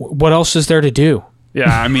like, what else is there to do?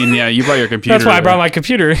 Yeah, I mean, you brought your computer. That's why I brought my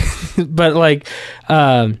computer. But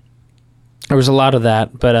there was a lot of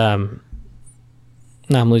that. But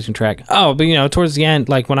no, I'm losing track. Oh, but towards the end,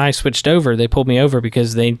 like when I switched over, they pulled me over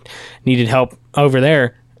because they needed help over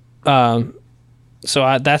there. So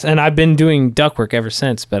I've been doing ductwork ever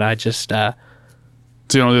since. But I just so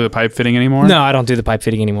you don't do the pipe fitting anymore? No, I don't do the pipe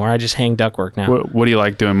fitting anymore. I just hang ductwork now. What do you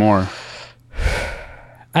like doing more?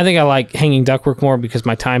 I think I like hanging ductwork more because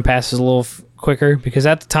my time passes a little quicker. Because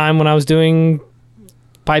at the time when I was doing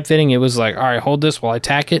pipe fitting, it was like, all right, hold this while I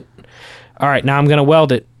tack it. All right, now I'm gonna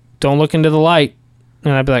weld it. Don't look into the light.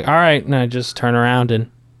 And I'd be like, all right, and I'd just turn around and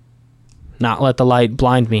not let the light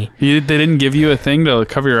blind me. They didn't give you a thing to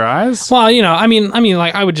cover your eyes? Well, I mean,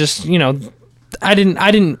 like I would just,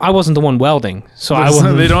 I wasn't the one welding, so I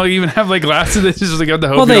wasn't. They don't even have like glasses. They just like have the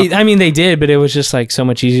hope. Well, they did, but it was just like so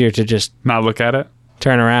much easier to just not look at it,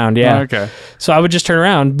 turn around. Yeah. Oh, okay. So I would just turn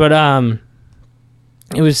around, but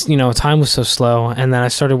it was time was so slow, and then I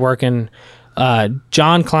started working.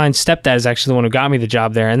 John Klein's stepdad is actually the one who got me the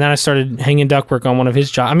job there, and then I started hanging ductwork on one of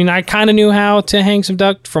his jobs. I mean, I kind of knew how to hang some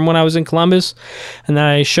duct from when I was in Columbus, and then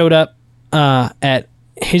I showed up at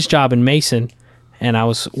his job in Mason, and I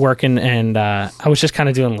was working, and I was just kind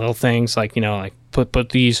of doing little things like put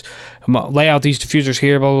these, lay out these diffusers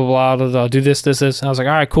here, blah blah blah, blah, do this. I was like,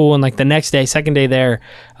 all right, cool. And like the next day, second day there,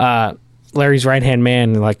 Larry's right-hand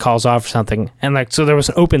man like calls off or something, and like so there was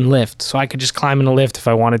an open lift, so I could just climb in the lift if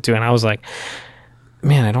I wanted to, and I was like,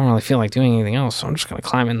 man, I don't really feel like doing anything else, so I'm just gonna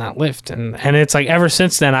climb in that lift. And it's like ever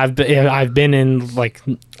since then I've been in like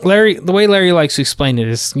Larry. The way Larry likes to explain it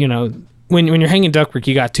is, when you're hanging ductwork,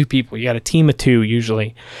 you got 2 people, you got a team of 2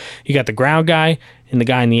 usually. You got the ground guy and the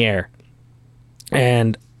guy in the air,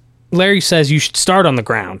 and Larry says you should start on the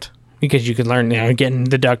ground. Because you could learn, getting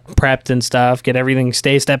the duct prepped and stuff, get everything,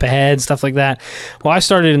 stay a step ahead, stuff like that. Well, I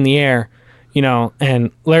started in the air, and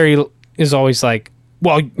Larry is always like,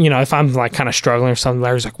 well, if I'm like kind of struggling or something,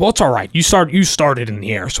 Larry's like, well, it's all right. You started in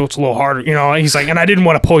the air, so it's a little harder, He's like, and I didn't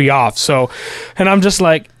want to pull you off, so, and I'm just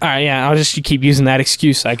like, all right, yeah, I'll just keep using that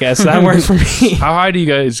excuse, I guess. That worked for me. How high do you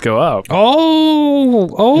guys go up?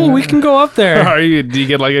 Oh, we can go up there. Do you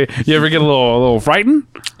get you ever get a little frightened?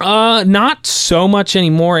 Not so much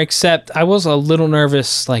anymore, except I was a little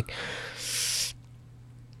nervous, like,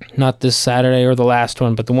 not this Saturday or the last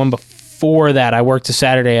one, but the one before that, I worked a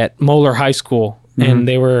Saturday at Moeller High School, and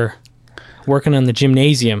they were working on the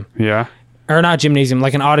gymnasium. Yeah. Or not gymnasium,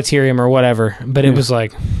 like an auditorium or whatever. But it was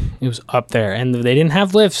like, it was up there. And they didn't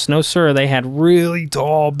have lifts. No, sir. They had really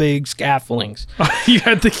tall, big scaffoldings. You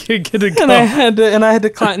had to get a and I had to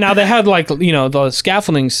climb. Now, they had like, the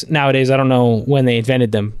scaffoldings nowadays. I don't know when they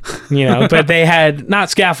invented them, but they had not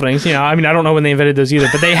scaffoldings, I mean, I don't know when they invented those either,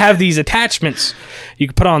 but they have these attachments you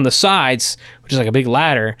can put on the sides, which is like a big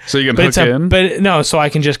ladder. So you can hook in? But no, so I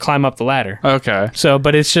can just climb up the ladder. Okay. So,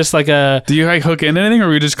 but it's just like a... Do you like hook in anything, or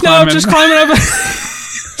were you just climbing? No, I'm just climbing up.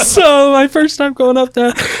 So my first time going up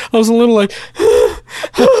there, I was a little like...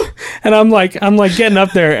 and I'm like getting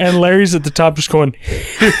up there, and Larry's at the top just going...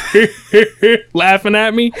 laughing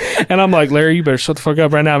at me. And I'm like, Larry, you better shut the fuck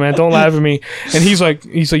up right now, man. Don't laugh at me. And he's like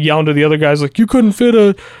yelling to the other guys like, you couldn't fit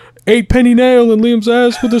a 8-penny nail in Liam's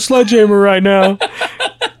ass with a sledgehammer right now.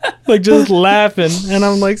 Like, just laughing. And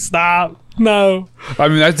I'm like, stop. No. I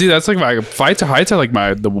mean, that's like my heights are like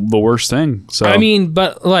the worst thing. So I mean,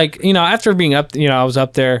 but like, you know, after being up, you know, I was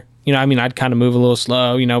up there, you know, I mean, I'd kind of move a little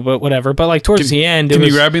slow, you know, but whatever. But like towards the end, can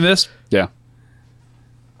you grab me this? Yeah.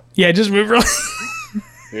 Yeah, just move really.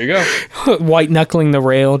 There you go. White knuckling the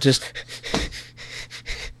rail, just.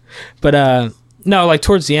 But no, like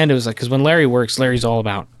towards the end, it was like, because when Larry works, Larry's all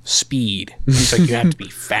about speed. He's like, you have to be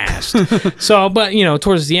fast. So, but you know,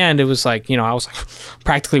 towards the end, it was like, you know, I was like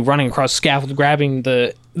practically running across the scaffold, grabbing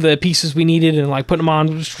the pieces we needed and like putting them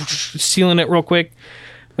on, sealing it real quick.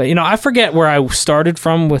 But you know, I forget where I started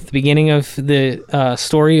from with the beginning of the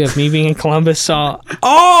story of me being in Columbus. So,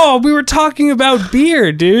 we were talking about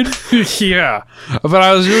beer, dude. Yeah, but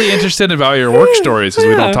I was really interested about your work stories because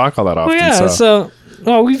we don't talk all that often. Well, yeah, so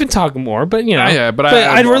we've been talking more, but you know, but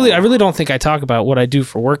I really don't think I talk about what I do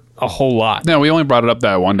for work a whole lot. No, we only brought it up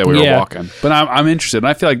that one day we were walking. But I'm interested, and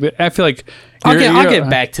I feel like I'll get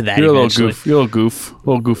back to that. You're eventually. You're a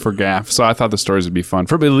little goof for gaff. So I thought the stories would be fun.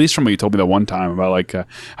 At least from what you told me the one time about like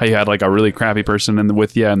how you had like a really crappy person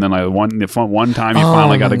with you, and then like one time you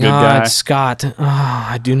finally got a good guy. Scott. Oh,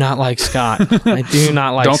 I do not like Scott. I do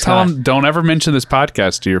not like. Don't Scott. tell him. Don't ever mention this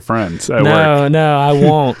podcast to your friends at No, work. no, I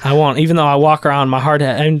won't. I won't. Even though I walk around my hard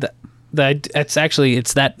hat, and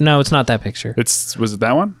it's that. No, it's not that picture. Was it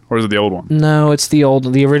that one or is it the old one? No, it's the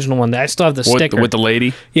original one. I still have the sticker with the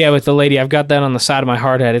lady. Yeah, with the lady. I've got that on the side of my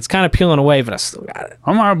hard hat. It's kind of peeling away, but I still got it.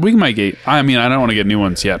 We might get. I mean, I don't want to get new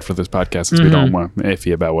ones yet for this podcast since we don't want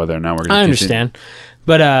iffy about whether or not we're going to. I understand,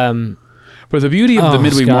 but the beauty of the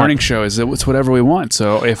midweek Scott. morning show is that it's whatever we want.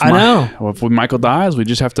 So if Michael dies, we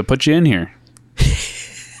just have to put you in here.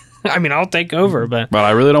 I mean, I'll take over, but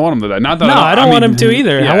I really don't want him to die. Not that I don't want him to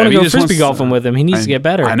either. Yeah, I want to go frisbee golfing with him. He needs to get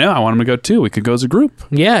better. I know. I want him to go too. We could go as a group.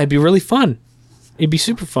 Yeah, it'd be really fun. It'd be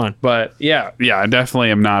super fun. But yeah, I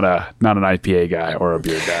definitely am not an IPA guy or a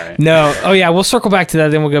beer guy. No. Oh yeah, we'll circle back to that.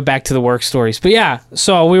 Then we'll go back to the work stories. But yeah,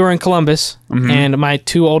 so we were in Columbus, and my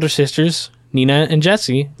two older sisters, Nina and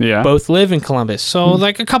Jessie, both live in Columbus. So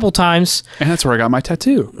like a couple times, and that's where I got my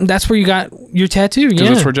tattoo. That's where you got your tattoo. Yeah,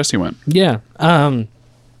 that's where Jessie went. Yeah.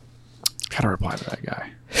 Gotta reply to that guy.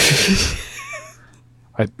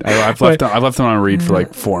 I've left him on read for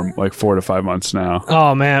like 4 to 5 months now.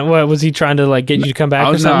 Oh man, what was he trying to like get you to come back?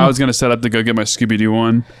 I was gonna set up to go get my Scooby-Doo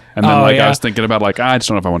one, and then I was thinking about like I just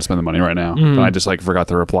don't know if I want to spend the money right now. But I just like forgot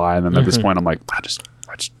to reply, and then at this point I'm like I'm just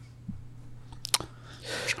not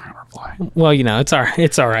gonna reply. Well, you know, it's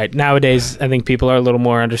all right. Nowadays, I think people are a little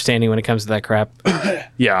more understanding when it comes to that crap.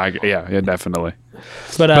 Yeah, definitely.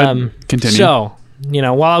 But continue. So, you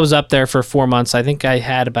know, while I was up there for 4 months, I think I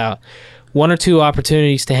had about 1 or 2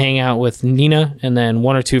 opportunities to hang out with Nina, and then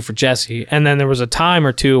 1 or 2 for Jessie. And then there was a time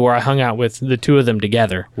or two where I hung out with the 2 of them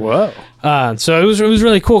together. Whoa. So it was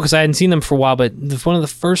really cool because I hadn't seen them for a while, but one of the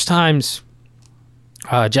first times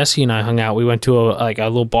Jessie and I hung out, we went to a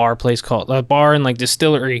little bar and like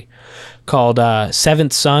distillery called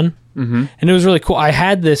Seventh Son. Mm-hmm. And it was really cool. I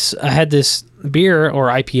had this beer or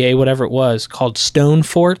IPA, whatever it was, called Stone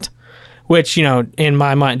Fort, which, you know, in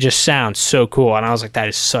my mind just sounds so cool. And I was like, that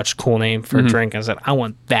is such a cool name for a drink. I said, I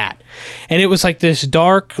want that. And it was like this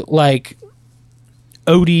dark, like,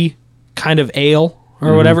 oaty kind of ale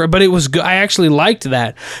or whatever. But it was good. I actually liked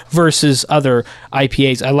that versus other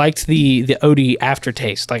IPAs. I liked the oaty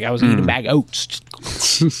aftertaste. Like I was eating a bag of oats.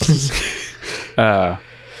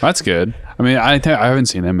 That's good. I mean, I haven't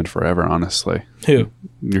seen them in forever, honestly. Who?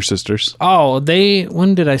 Your sisters. Oh,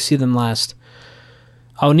 when did I see them last?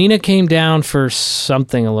 Oh, Nina came down for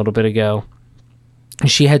something a little bit ago.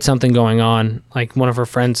 She had something going on. Like one of her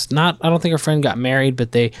friends, I don't think her friend got married,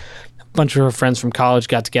 but a bunch of her friends from college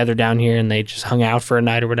got together down here and they just hung out for a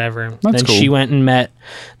night or whatever. That's cool. She went and met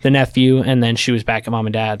the nephew, and then she was back at mom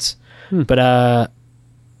and dad's. But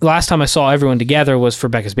the last time I saw everyone together was for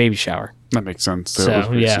Becca's baby shower. That makes sense.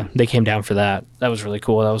 So yeah, they came down for that. That was really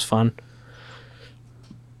cool. That was fun.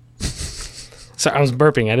 Sorry, I was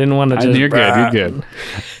burping. I didn't want to just... You're good.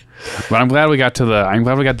 But I'm glad we got to the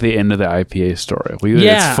end of the IPA story.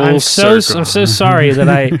 I'm so sorry that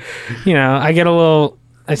I get a little...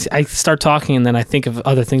 I start talking and then I think of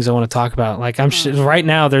other things I want to talk about. Like right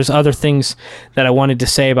now, there's other things that I wanted to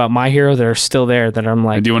say about My Hero that are still there that I'm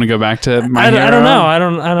like... Do you want to go back to My Hero? I don't know. I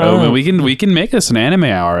don't know. We can make this an anime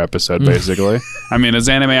hour episode, basically. I mean, it's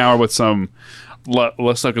anime hour with some...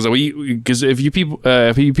 Let's talk because if you people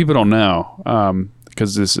don't know,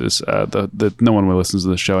 because this is no one really listens to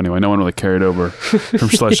the show anyway. No one really carried over from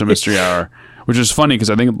Celestial Mystery Hour, which is funny because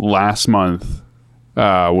I think last month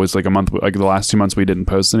was like a month, like the last 2 months we didn't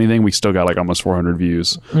post anything, we still got like almost 400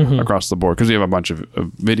 views across the board because we have a bunch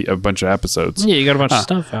of episodes. Yeah, you got a bunch of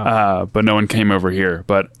stuff out. But no one came over here.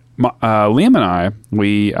 But Liam and I,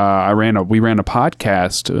 we ran a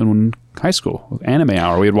podcast in high school, Anime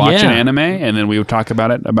Hour. We'd watch an anime and then we would talk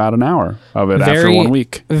about it about an hour of it after 1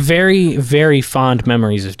 week. Very, very fond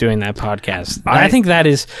memories of doing that podcast. I think that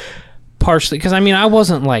is partially because I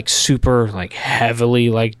wasn't like super like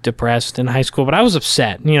heavily like depressed in high school, but I was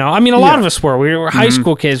upset. A lot of us were. We were high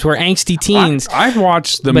school kids. We're angsty teens. I've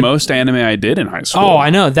watched the most anime I did in high school. Oh,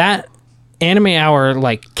 I know that Anime Hour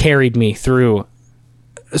like carried me through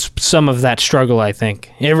some of that struggle. I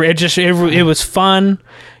think it was fun.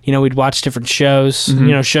 We'd watch different shows.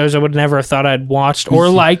 Shows I would never have thought I'd watched or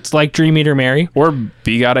liked, like Dream Eater Mary or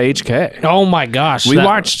Big Outta HK. Oh my gosh, I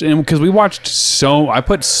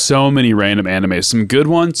put so many random animes, some good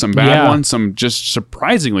ones, some bad ones, some just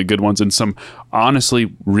surprisingly good ones, and some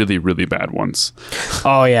honestly really, really bad ones.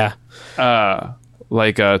 Oh yeah.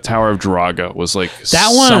 Like Tower of Draga was like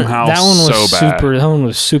that one. Somehow that one was so bad. That one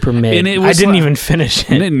was super mid. And I didn't even finish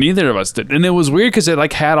it. Neither of us did. And it was weird because it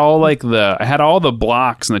like had all the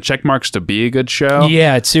blocks and the check marks to be a good show.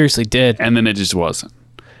 Yeah, it seriously did. And then it just wasn't.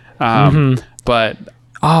 But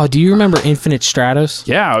do you remember Infinite Stratos?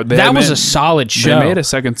 Yeah, that was a solid show. They made a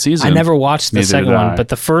second season. I never watched the second one, but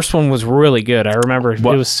the first one was really good. I remember it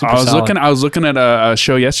was super solid. I was looking at a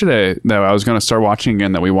show yesterday that I was going to start watching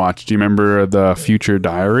again that we watched. Do you remember the Future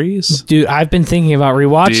Diaries? Dude, I've been thinking about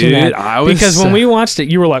rewatching that because when we watched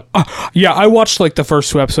it, you were like, I watched like the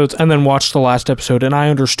first 2 episodes and then watched the last episode and I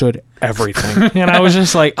understood everything. And I was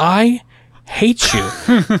just like, I hate you.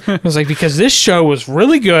 I was like, because this show was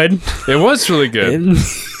really good. It was really good.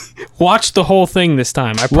 Watch the whole thing this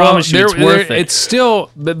time. I promise you, it's worth it. It's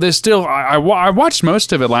still, there's still. I watched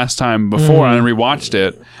most of it last time before and rewatched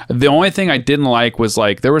it. The only thing I didn't like was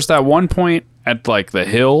like there was that one point at like the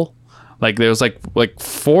hill, like there was like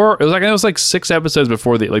 4. It was like 6 episodes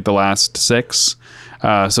before the last 6. So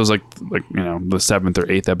it was like the 7th or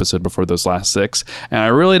 8th episode before those last 6, and I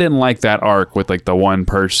really didn't like that arc with like the one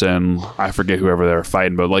person, I forget whoever they were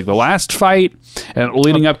fighting, but like the last fight and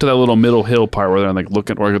leading up to that little middle hill part where they're like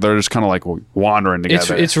looking, or they're just kind of like wandering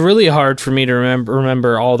together. It's really hard for me to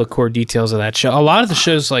remember all the core details of that show. A lot of the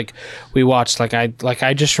shows like we watched, I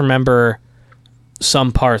just remember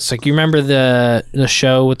some parts. Like you remember the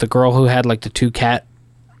show with the girl who had like the 2 cat.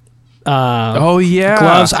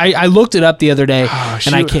 Gloves. I looked it up the other day,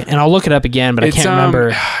 and I'll look it up again, but I can't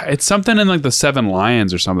remember. It's something in like the 7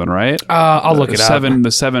 lions or something, right? I'll look it up.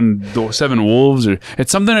 The seven wolves, or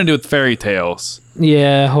it's something to do with fairy tales.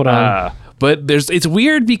 Yeah, hold on. But it's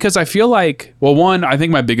weird because I feel like, well, one, I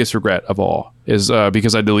think my biggest regret of all is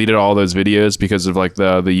because I deleted all those videos because of like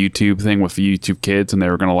the YouTube thing with the YouTube Kids, and they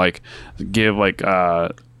were gonna like give like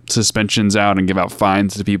suspensions out and give out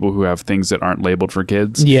fines to people who have things that aren't labeled for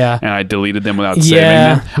kids. Yeah. And I deleted them without saving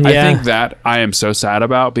them. I think that I am so sad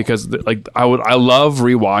about because like I love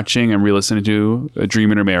rewatching and re-listening to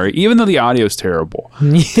Dream Eater Mary, even though the audio is terrible.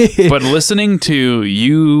 But listening to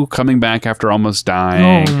you coming back after almost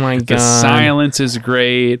dying. Oh my God. The silence is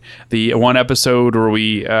great. The one episode where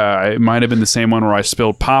it might have been the same one where I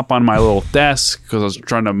spilled pop on my little desk because I was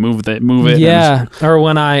trying to move it. Yeah. Or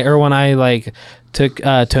when I like took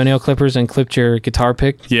toenail clippers and clipped your guitar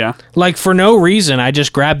pick. Yeah. Like for no reason, I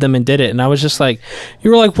just grabbed them and did it. And I was just like,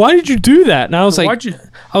 you were like, why did you do that? And I was like,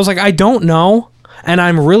 I don't know. And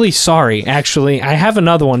I'm really sorry. Actually, I have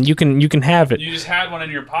another one. You can have it. You just had one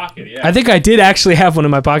in your pocket. Yeah. I think I did actually have one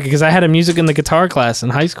in my pocket because I had a music in the guitar class in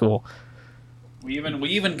high school. I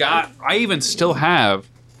even still have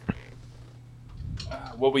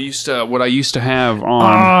what I used to have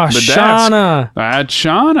on the Shauna. desk. I had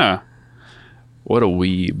Shauna. What a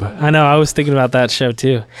weeb. I know. I was thinking about that show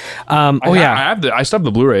too. I still have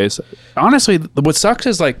the Blu-rays. Honestly, what sucks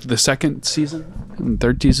is like the 2nd season and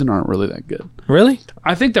 3rd season aren't really that good. Really?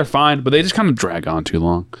 I think they're fine, but they just kind of drag on too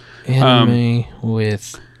long. Anime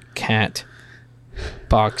with cat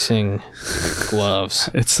boxing gloves.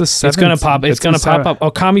 It's the 7th. It's gonna pop. It's gonna pop up.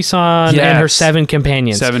 Okami-san and her 7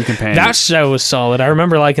 companions. 7 companions. That show was solid. I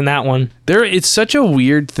remember liking that one. It's such a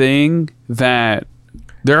weird thing that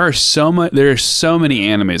there are so many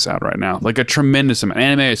animes out right now. Like a tremendous amount.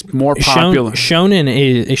 Anime is more popular.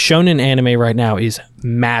 Shonen anime right now is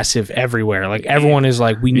massive everywhere. Like everyone is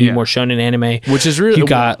like, we need more shonen anime. Which is really, you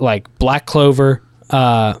got like Black Clover,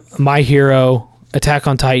 My Hero, Attack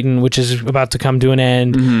on Titan, which is about to come to an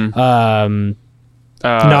end. Mm-hmm.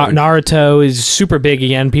 Naruto is super big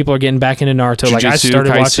again. People are getting back into Naruto. Like I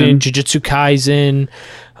started watching Jujutsu Kaisen.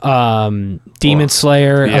 Demon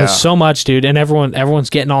Slayer, so much, dude, and everyone's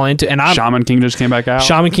getting all into it. And Shaman King just came back out.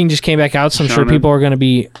 So I'm sure people are going to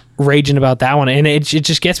be raging about that one, and it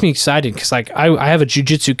just gets me excited because like I have a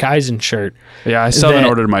Jujutsu Kaisen shirt. Yeah, I still haven't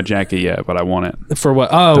ordered my jacket yet, but I want it. For what?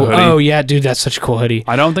 Oh yeah, dude, that's such a cool hoodie.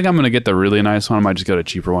 I don't think I'm going to get the really nice one. I might just get a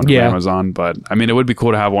cheaper one from Amazon, but I mean, it would be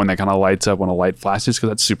cool to have one that kind of lights up when a light flashes because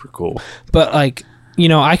that's super cool. But like, you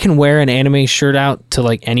know, I can wear an anime shirt out to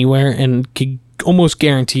like anywhere and could almost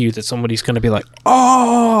guarantee you that somebody's going to be like,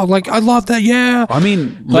 oh, like I love that. Yeah. I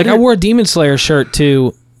mean, like I wore a Demon Slayer shirt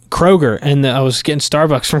to Kroger, and I was getting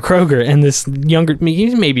Starbucks from Kroger, and this younger,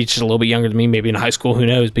 he's maybe just a little bit younger than me, maybe in high school, who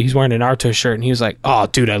knows, but he's wearing an Naruto shirt, and he was like, oh,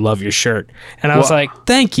 dude, I love your shirt. And I was like,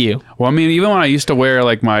 thank you. Well, I mean, even when I used to wear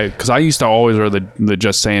like because I used to always wear the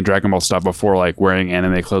Just Saying Dragon Ball stuff before like wearing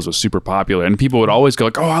anime clothes was super popular, and people would always go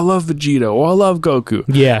like, oh, I love Vegeta, oh, I love Goku.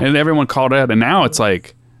 Yeah. And everyone called it out, and now it's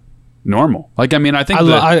like normal. Like, I mean, I think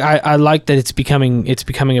I like that it's becoming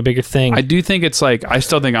a bigger thing. I do think it's like, I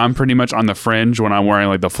still think I'm pretty much on the fringe when I'm wearing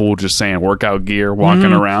like the full Just Saying workout gear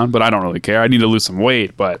walking around, but I don't really care. I need to lose some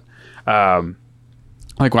weight, but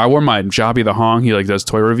like I wore my Jobby the Hong, he like does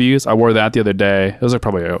toy reviews. I wore that the other day. It was like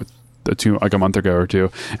probably a month ago or two,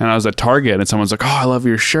 and I was at Target and someone's like, oh, I love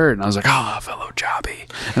your shirt, and I was like, oh, fellow Jobby,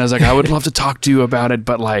 and I was like, I would love to talk to you about it,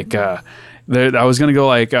 but like I was gonna go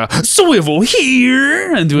like swivel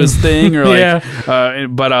here and do his thing or like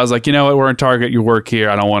but I was like, you know what, we're in Target, you work here,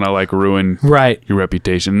 I don't want to like ruin your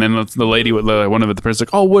reputation. And then the lady with one of the parents like,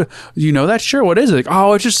 oh, what, you know that shirt, what is it? Like,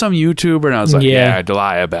 oh, it's just some YouTuber. And I was like, yeah,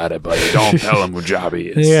 lie about it, but don't tell him what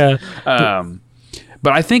Jobby is.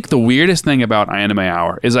 But I think the weirdest thing about Anime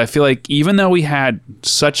Hour is I feel like even though we had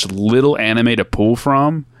such little anime to pull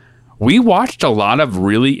from, we watched a lot of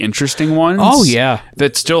really interesting ones. Oh, yeah.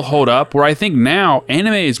 That still hold up, where I think now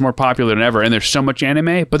anime is more popular than ever, and there's so much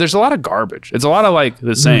anime, but there's a lot of garbage. It's a lot of like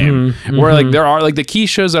the same. Where like there are like the key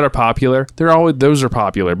shows that are popular, those are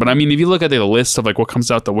popular. But I mean, if you look at the list of like what comes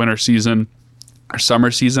out the winter season or summer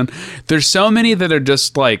season, there's so many that are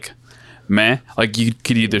just like meh. Like you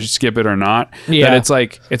could either skip it or not. Yeah. That it's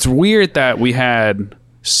like, it's weird that we had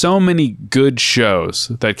so many good shows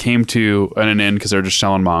that came to an end because they're just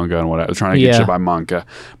selling manga and whatever, trying to get you to buy manga.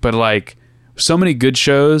 But like so many good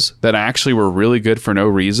shows that actually were really good for no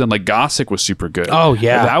reason. Like Gossip was super good. Oh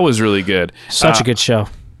yeah, that was really good. Such a good show.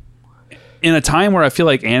 In a time where I feel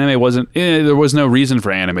like anime wasn't, there was no reason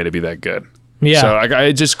for anime to be that good. Yeah. So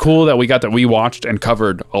it's just cool that we watched and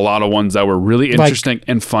covered a lot of ones that were really interesting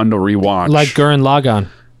and fun to rewatch. Like Gurren Lagann.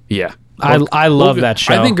 Yeah. I love that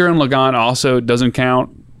show. I think Gurren Lagann also doesn't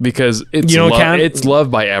count because it's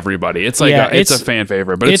loved by everybody. It's like it's a fan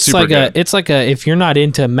favorite, but it's super like good. It's like if you're not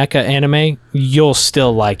into mecha anime, you'll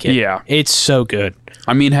still like it. Yeah. It's so good.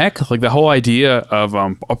 I mean, heck, like the whole idea of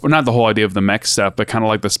not the whole idea of the mech stuff, but kind of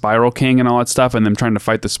like the Spiral King and all that stuff, and them trying to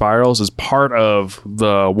fight the spirals is part of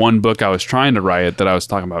the one book I was trying to write that I was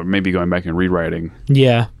talking about maybe going back and rewriting.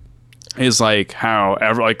 Yeah. Is like how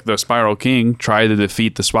like the Spiral King tried to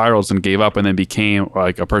defeat the spirals and gave up and then became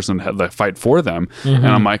like a person that had to fight for them. And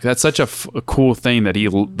I'm like, that's such a cool thing that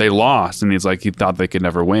they lost, and he's like, he thought they could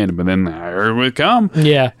never win, but then here we come.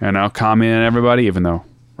 Yeah. And now Kami and everybody, even though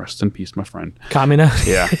rest in peace, my friend. Kamina.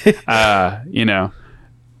 Yeah. You know,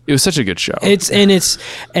 it was such a good show.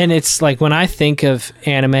 It's like when I think of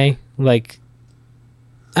anime, like,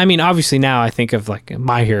 I mean, obviously now I think of like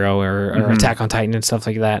My Hero or Attack on Titan and stuff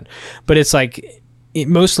like that. But it's like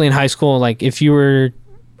mostly in high school, like if you were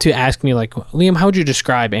to ask me like, Liam, how would you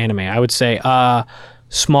describe anime? I would say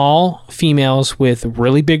small females with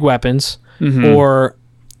really big weapons or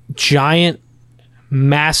giant,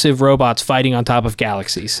 massive robots fighting on top of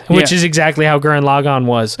galaxies, which is exactly how Gurren Lagann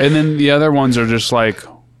was. And then the other ones are just like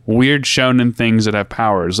weird shonen things that have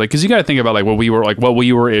powers, like because you got to think about like what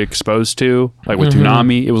we were exposed to, like with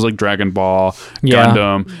Toonami, it was like Dragon Ball,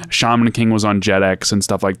 Gundam, Shaman King was on Jetix and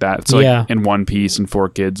stuff like that. So like in One Piece and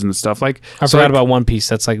 4Kids and stuff. Like I forgot about One Piece.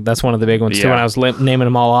 That's one of the big ones too. When I was naming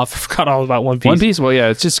them all off, I forgot all about One Piece. Well, yeah,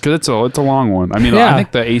 it's just because it's a long one. I mean, I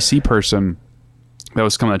think the AC person that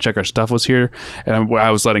was coming to check our stuff was here, and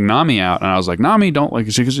I was letting Nami out, and I was like, Nami, don't like,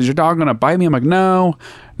 is your dog gonna bite me? I'm like, no,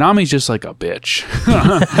 Nami's just like a bitch.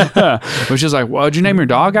 But she's like, well, did you name your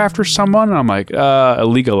dog after someone? And I'm like, a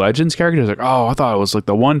League of Legends character. She's like, oh, I thought it was like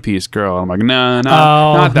the One Piece girl. And I'm like, no,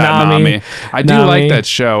 not that Nami. I do like that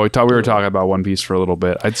show. We were talking about One Piece for a little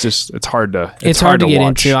bit. It's hard to get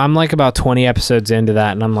watch. into. I'm like about 20 episodes into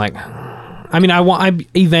that, and I'm like, I mean,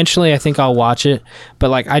 eventually I think I'll watch it, but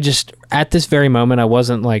like I just at this very moment I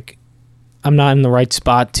wasn't like, I'm not in the right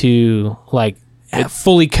spot to like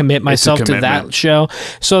fully commit myself to that show.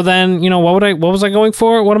 So then, you know, what was I going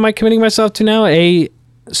for? What am I committing myself to now? A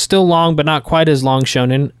still long, but not quite as long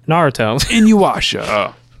shonen, Naruto.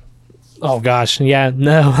 Inuyasha. Oh gosh, yeah,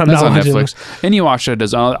 no, I'm That's not on watching. Netflix. Inuyasha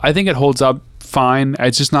does. I think it holds up fine.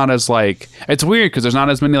 It's just not as like. It's weird because there's not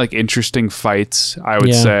as many like interesting fights. I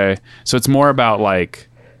would say. So it's more about like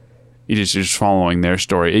you're just following their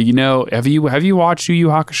story. You know, have you watched Yu Yu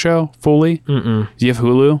Hakusho fully? Mm-mm. Do you have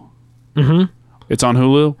Hulu? Mm-hmm. It's on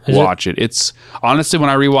Hulu. Watch it. It's honestly when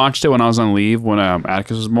I rewatched it when I was on leave when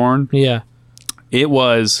Atticus was born. Yeah, it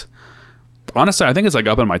was. Honestly, I think it's like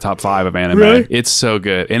up in my top 5 of anime. Really? It's so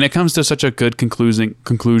good. And it comes to such a good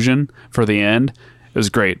conclusion for the end. It was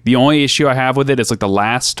great. The only issue I have with it is like the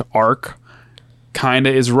last arc kind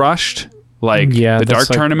of is rushed. Like the Dark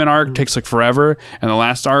Tournament arc takes like forever, and the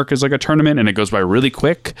last arc is like a tournament, and it goes by really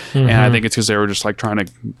quick. Mm-hmm. And I think it's because they were just like trying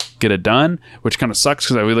to get it done, which kind of sucks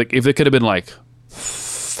because I would like if it could have been like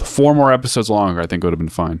 4 more episodes longer, I think it would have been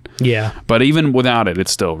fine. Yeah. But even without it,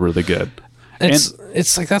 it's still really good.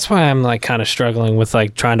 It's like that's why I'm like kind of struggling with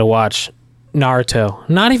like trying to watch Naruto.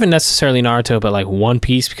 Not even necessarily Naruto, but like One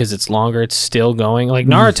Piece because it's longer. It's still going. Like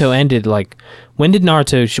Naruto ended like when did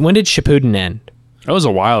Shippuden end? That was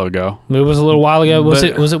a while ago. It was a little while ago. Was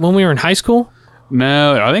it when we were in high school?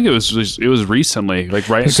 No, I think it was recently, like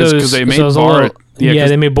right because they made Boruto. Yeah,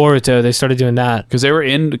 they made Boruto. They started doing that because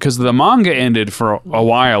because the manga ended for a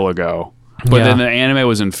while ago, but then the anime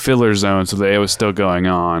was in filler zone, so it was still going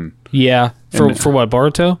on. Yeah, for what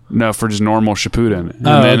Boruto? No, for just normal Shippuden, and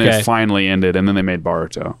then it finally ended, and then they made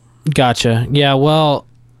Boruto. Gotcha. Yeah, well,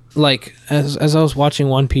 like as I was watching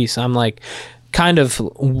One Piece, I'm like, kind of.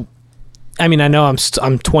 I mean, I know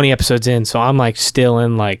I'm 20 episodes in, so I'm like still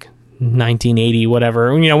in like 1980,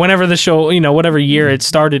 whatever, whenever the show, whatever year it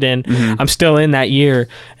started in, I'm still in that year.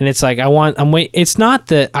 And it's like, it's not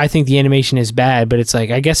that I think the animation is bad, but it's like,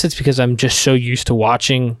 I guess it's because I'm just so used to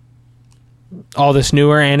watching all this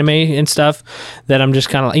newer anime and stuff that I'm just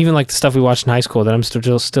kind of, even like the stuff we watched in high school, that I'm still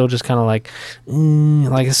just kind of like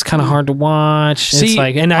it's kind of hard to watch. It's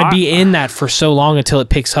like, and I'd be in that for so long until it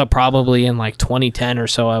picks up probably in like 2010 or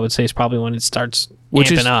so, I would say is probably when it starts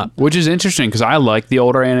amping up. Which is interesting because I like the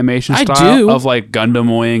older animation style of like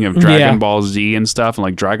Gundam Wing and Dragon Ball Z and stuff and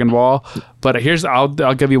like Dragon Ball. But I'll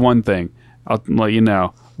give you one thing. I'll let you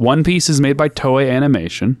know. One Piece is made by Toei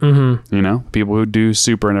Animation. Mm-hmm. People who do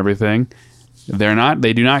Super and everything.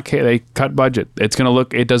 They do not care. They cut budget.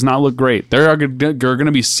 It does not look great. There are going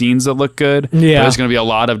to be scenes that look good. Yeah. But there's going to be a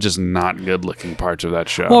lot of just not good looking parts of that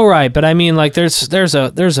show. Well, right. But I mean, like there's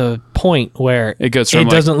a point where it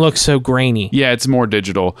doesn't look so grainy. Yeah. It's more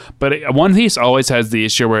digital, but One Piece always has the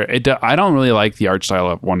issue where I don't really like the art style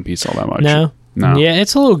of One Piece all that much. No. Yeah.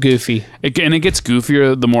 It's a little goofy. And it gets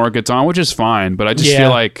goofier the more it gets on, which is fine. But I just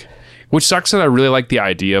feel like, which sucks that I really like the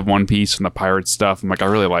idea of One Piece and the pirate stuff. I'm like, I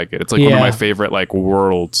really like it. It's like one of my favorite like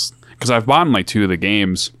worlds because I've bought like 2 of the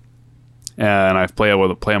games, and I've play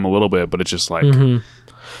them a little bit, but it's just like. Mm-hmm.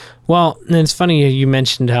 Well, and it's funny you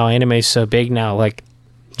mentioned how anime is so big now. Like,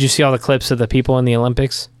 did you see all the clips of the people in the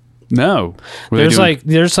Olympics? No. There's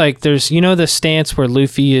the stance where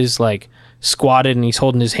Luffy is like squatted and he's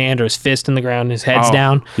holding his hand or his fist in the ground and his head's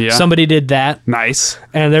down. Yeah. Somebody did that. Nice.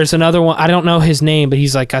 And there's another one, I don't know his name, but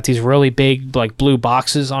he's like got these really big like blue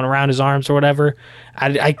boxes on around his arms or whatever.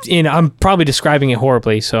 I'm probably describing it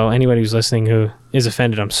horribly, so anybody who's listening who is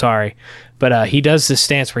offended, I'm sorry. But he does this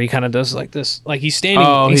stance where he kind of does like this, like he's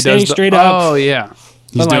standing straight up. Oh yeah.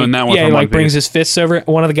 He's doing that one. Yeah, he like brings his fists over.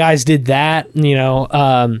 One of the guys did that,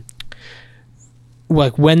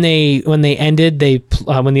 like when they ended,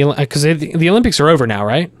 because the Olympics are over now,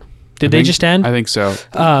 right? Did they just end? I think so.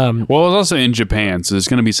 Well, it was also in Japan, so there's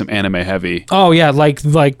going to be some anime heavy. Oh yeah, like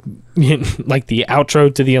the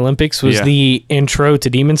outro to the Olympics was the intro to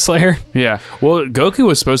Demon Slayer. Yeah. Well, Goku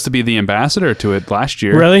was supposed to be the ambassador to it last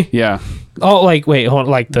year. Really? Yeah. Oh, like wait, hold on,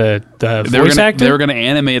 like the voice actor. They were going to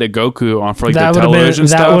animate a Goku on for like the television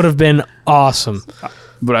stuff. That would have been awesome.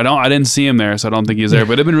 But I didn't see him there, so I don't think he's there.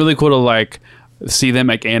 But it'd been really cool to like see them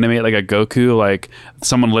like animate like a Goku, like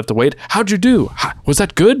someone lift a weight. How'd you do? Was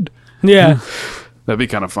that good? Yeah. That'd be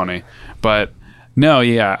kind of funny. But no,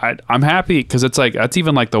 yeah, I'm happy because it's like that's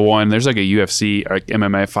even like the one. There's like a UFC like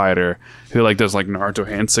MMA fighter who like does like Naruto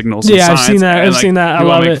hand signals. Yeah, I've seen that. I've seen that. I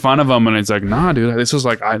love it. Make fun of him, and it's like, nah, dude, this is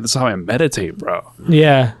like this is how I meditate, bro.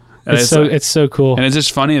 Yeah, it's so cool. And it's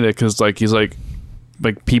just funny that because like he's like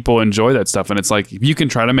people enjoy that stuff, and it's like you can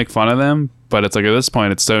try to make fun of them, but it's like at this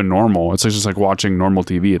point it's so normal. It's just like watching normal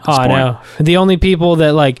TV at this point. I know. The only people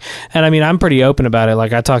that like, and I mean I'm pretty open about it.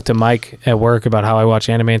 Like I talked to Mike at work about how I watch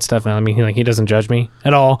anime and stuff, and I mean he doesn't judge me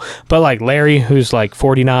at all. But like Larry, who's like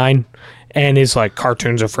 49, and is like,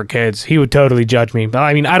 cartoons are for kids, he would totally judge me. But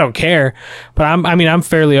I mean, I don't care. But I'm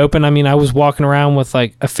fairly open. I mean, I was walking around with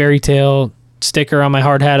like a Fairy Tail sticker on my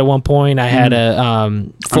hard hat at one point. I had a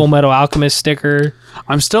Full Metal Alchemist sticker.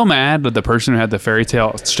 I'm still mad with the person who had the Fairy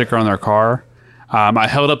Tail sticker on their car. I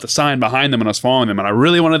held up the sign behind them when I was following them, and I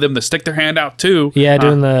really wanted them to stick their hand out too. Yeah,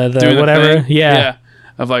 doing the whatever. Yeah.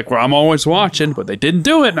 Of like, well, I'm always watching, but they didn't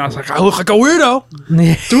do it, and I was like, I look like a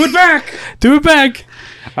weirdo. Do it back. Do it back.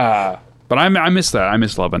 But I miss that. I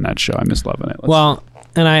miss loving that show. I miss loving it.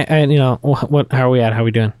 And I you know, what? How are we at? How are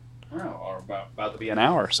we doing? About to be an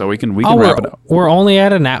hour, so we can wrap it up. We're only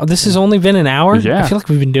at an hour. This has only been an hour. Yeah. I feel like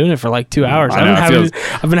we've been doing it for like 2 hours.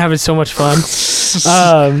 I've been having so much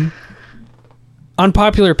fun.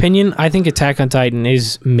 Unpopular opinion: I think Attack on Titan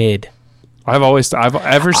is mid. I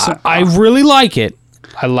really like it.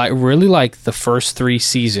 I really like the first 3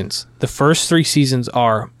 seasons. The first 3 seasons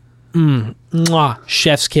are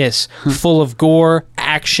chef's kiss, full of gore,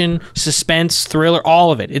 action, suspense, thriller,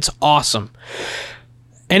 all of it. It's awesome.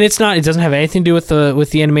 And it doesn't have anything to do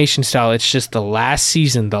with the animation style. It's just the last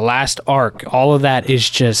season, the last arc. All of that is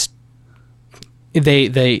just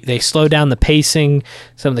they slow down the pacing.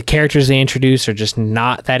 Some of the characters they introduce are just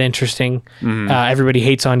not that interesting. Everybody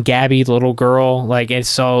hates on Gabby, the little girl. Like it's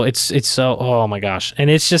so oh my gosh. And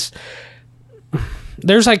it's just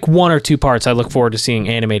there's like 1 or 2 parts I look forward to seeing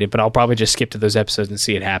animated, but I'll probably just skip to those episodes and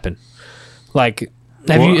see it happen. Like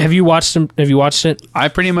have you watched them? Have you watched it? I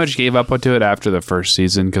pretty much gave up to it after the first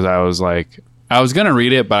season because I was like, I was gonna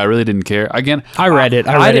read it, but I really didn't care. Again, I read it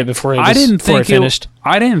before it finished.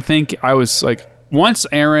 I didn't think I was like, once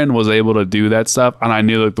Aaron was able to do that stuff, and I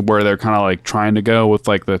knew like where they're kind of like trying to go with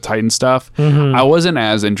like the Titan stuff, I wasn't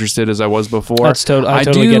as interested as I was before. I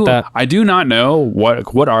totally get that. I do not know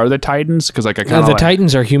what are the Titans, because like I kind of the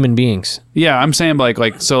Titans are human beings. Yeah, I'm saying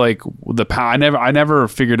I never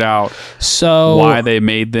figured out why they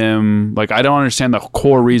made them. Like I don't understand the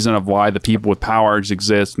core reason of why the people with powers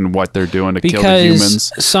exist and what they're doing to kill the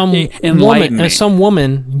humans. Some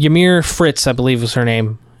woman, Ymir Fritz, I believe was her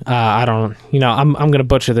name. I don't, I'm going to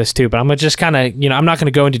butcher this too, but I'm going to just kind of, I'm not going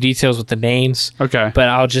to go into details with the names. Okay. But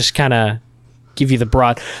I'll just kind of give you the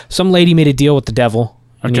broad. Some lady made a deal with the devil,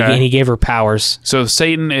 and he gave her powers. So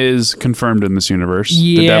Satan is confirmed in this universe.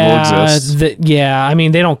 Yeah, the devil exists. I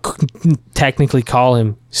mean, they don't technically call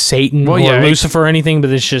him Satan or Lucifer or anything, but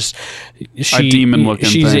it's just a demon-looking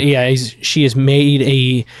thing. Yeah, she has made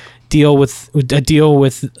a deal with the devil, or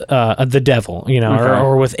with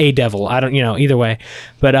a devil. I don't, either way.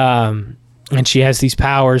 But and she has these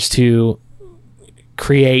powers to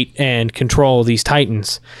create and control these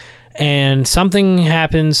Titans. And something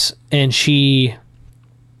happens, and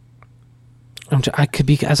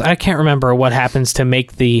I can't remember what happens to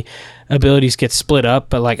make the abilities get split up,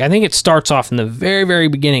 but like I think it starts off in the very, very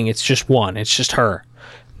beginning. It's just one. It's just her.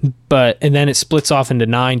 And then it splits off into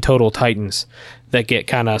 9 total Titans that get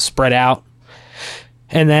kind of spread out.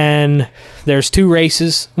 And then there's 2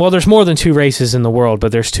 races. Well, there's more than 2 races in the world,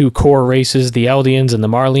 but there's 2 core races, the Eldians and the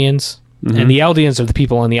Marlians. And the Eldians are the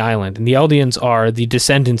people on the island. And the Eldians are the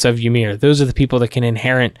descendants of Ymir. Those are the people that can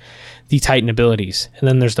inherit the Titan abilities. And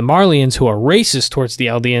then there's the Marlians, who are racist towards the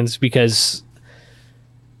Eldians because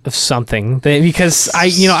of something.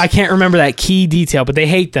 I can't remember that key detail, but they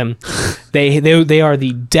hate them. They are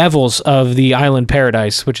the devils of the island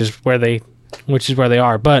paradise, which is where they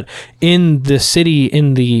are. But in the city,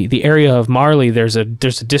 in the area of Marley, there's a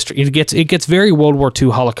district. It gets very World War II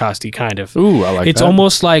Holocausty kind of. Ooh, I like it's that.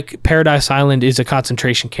 almost like Paradise Island is a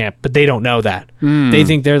concentration camp, but they don't know that. They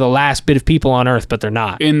think they're the last bit of people on Earth, but they're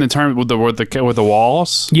not. In the term with the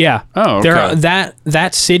walls. Yeah. Oh, okay.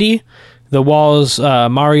 That city, the walls,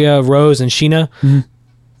 Maria, Rose, and Sheena.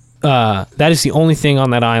 That is the only thing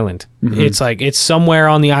on that island. It's like it's somewhere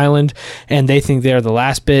on the island, and they think they're the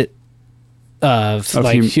last bit of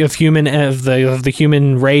the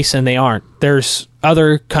human race, and they aren't. There's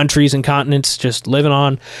other countries and continents just living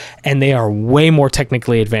on, and they are way more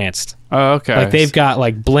technically advanced. Oh, okay. Like they've got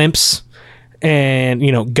like blimps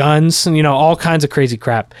and guns and all kinds of crazy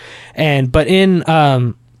crap. But within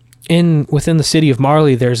the city of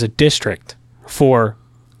Marley, there's a district for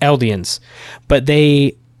Eldians, but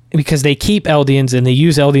because they keep Eldians and they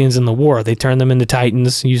use Eldians in the war, they turn them into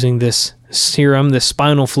Titans using this serum, this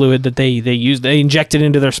spinal fluid that they use. They inject it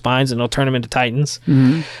into their spines, and it'll turn them into Titans.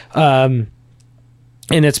 And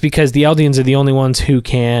it's because the Eldians are the only ones who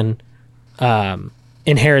can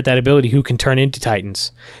inherit that ability, who can turn into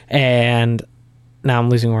Titans. And now I'm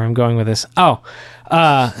losing where I'm going with this.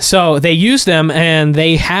 So they use them, and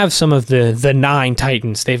they have some of the 9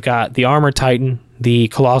 Titans. They've got the Armored Titan, the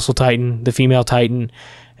Colossal Titan, the Female Titan,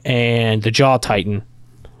 and the Jaw Titan,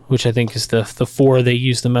 which I think is the 4 they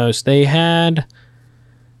use the most. They had,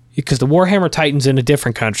 because the Warhammer Titan's in a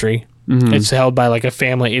different country. Mm-hmm. It's held by like a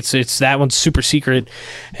family. It's that one's super secret,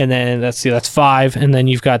 and then that's 5, and then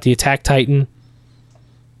you've got the Attack Titan.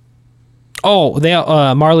 Oh,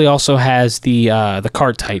 Marley also has the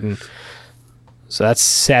Cart Titan, so that's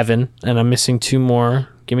 7, and I'm missing 2 more.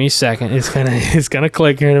 Give me a second. It's gonna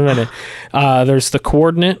click here in a minute. There's the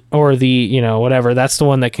Coordinate, or the whatever. That's the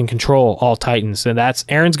one that can control all Titans, and that's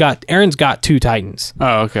Aaron's got 2 Titans.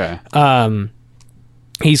 Oh, okay.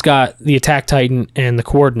 He's got the Attack Titan and the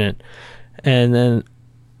Coordinate, and then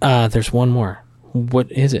there's one more.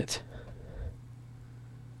 What is it?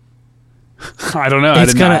 I don't know.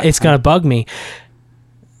 It's gonna bug me.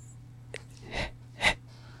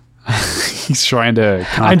 He's trying to.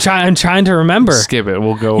 I'm trying to remember. Skip it.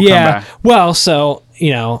 We'll come back. Well, so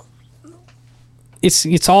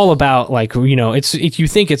it's all about like you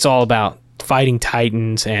think it's all about fighting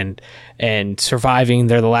Titans and surviving.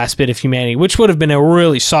 They're the last bit of humanity, which would have been a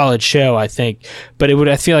really solid show, I think. But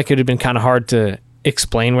I feel like it would have been kind of hard to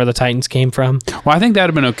explain where the Titans came from. Well, I think that'd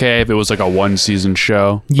have been okay if it was like a 1-season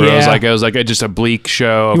show. Yeah, it was like just a bleak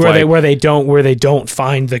show where they don't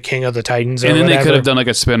find the King of the Titans, and then whatever. They could have done like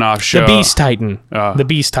a spin-off show. The Beast Titan. The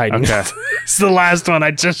Beast Titan. Okay. It's the last one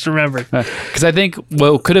I just remembered. Because I think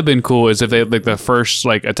what could have been cool is if they like the first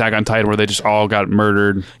like Attack on Titan where they just all got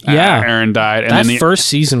murdered. Yeah, Aaron died, and then first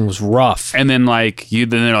season was rough. And then then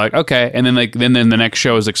they're like okay, and then the next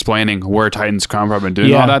show is explaining where Titans come from and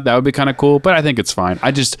doing all that. That would be kind of cool. But I think it's fine.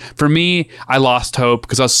 For me, I lost hope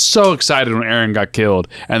because I was so excited when Aaron got killed,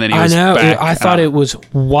 and then he was back. I thought it was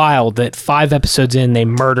wild that 5 episodes in they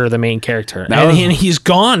murder the main character, and he's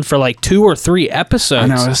gone for like 2 or 3 episodes.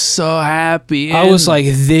 And I was so happy. I was like,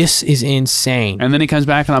 this is insane. And then he comes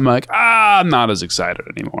back, and I'm like, I'm not as excited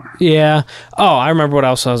anymore. Yeah. Oh, I remember what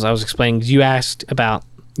else I was explaining.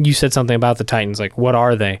 You said something about the Titans, like what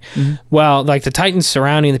are they? Mm-hmm. Well, like the Titans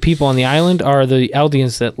surrounding the people on the island are the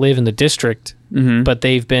Eldians that live in the district. Mm-hmm. But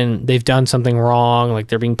they've done something wrong, like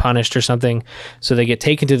they're being punished or something. So they get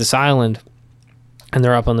taken to this island, and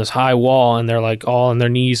they're up on this high wall, and they're like all on their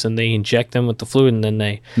knees, and they inject them with the fluid, and then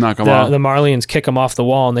they knock them off. The Marlians kick them off the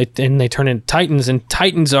wall, and they turn into Titans, and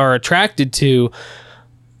Titans are attracted to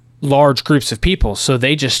large groups of people, so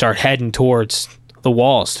they just start heading towards the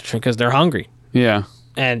walls because they're hungry. Yeah.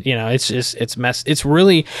 And it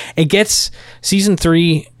gets, season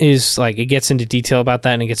 3 is like, it gets into detail about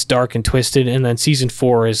that, and it gets dark and twisted, and then season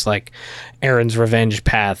 4 is like Aaron's revenge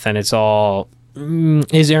path, and it's all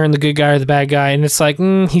is Aaron the good guy or the bad guy? And it's like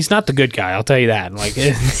he's not the good guy, I'll tell you that. Like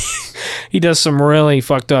he does some really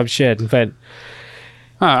fucked up shit. But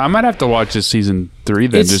I might have to watch this season 3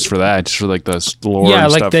 then, just for that, just for like the lore. Yeah,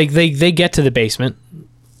 and like stuff. they get to the basement.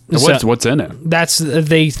 What's in it? That's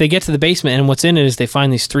they get to the basement, and what's in it is they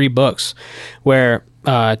find these 3 books where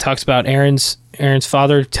it talks about Aaron's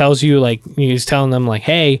father tells you, like, he's telling them like,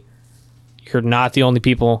 hey, you're not the only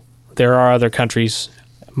people. There are other countries.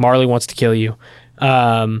 Marley wants to kill you.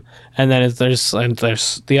 And then there's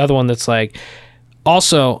the other one that's like,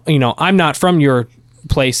 also, I'm not from your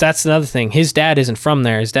place. That's another thing. His dad isn't from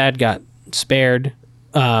there. His dad got spared.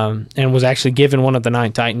 And was actually given one of the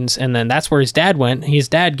 9 Titans, and then that's where his dad went. His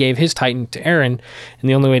dad gave his Titan to Aaron, and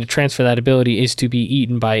the only way to transfer that ability is to be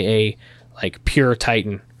eaten by a pure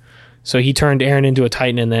Titan. So he turned Aaron into a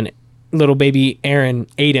Titan, and then little baby Aaron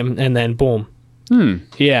ate him, and then boom.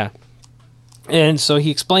 Yeah. And so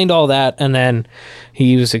he explained all that, and then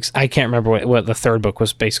he was I can't remember what the 3rd book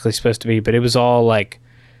was basically supposed to be, but it was all like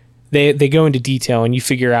they go into detail, and you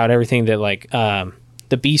figure out everything that like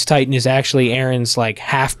the Beast Titan is actually Aaron's like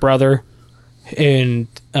half brother, and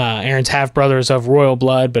Aaron's half brother is of royal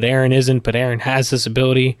blood, but Aaron isn't. But Aaron has this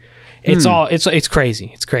ability. It's all it's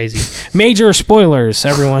crazy. It's crazy. Major spoilers,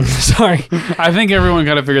 everyone. Sorry. I think everyone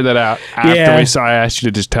kind of figured that out after I asked you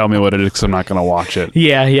to just tell me what it is, because I'm not going to watch it.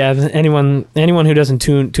 Yeah. Anyone who doesn't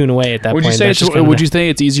tune away at that point. Would you say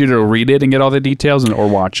it's easier to read it and get all the details or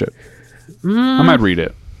watch it? I might read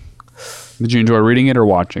it. Did you enjoy reading it or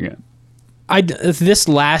watching it? This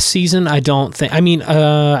last season, I don't think. I mean,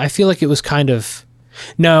 I feel like it was kind of.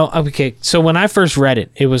 No, okay. So when I first read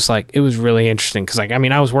it, it was really interesting because, like, I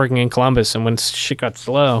mean, I was working in Columbus, and when shit got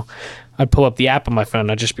slow, I'd pull up the app on my phone,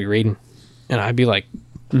 and I'd just be reading, and I'd be like,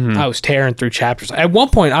 I was tearing through chapters. At one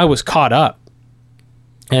point, I was caught up,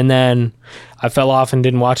 and then I fell off and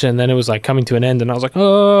didn't watch it, and then it was like coming to an end, and I was like,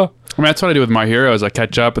 oh. I mean, that's what I do with My Hero is I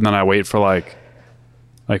catch up, and then I wait for like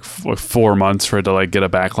 4 months for it to like get a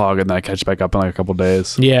backlog, and then I catch back up in like a couple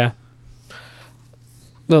days. Yeah.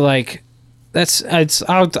 But like,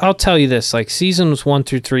 I'll tell you this, like seasons 1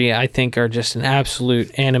 through 3, I think are just an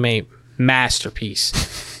absolute anime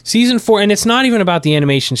masterpiece. Season 4, and it's not even about the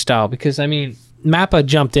animation style, because I mean, Mappa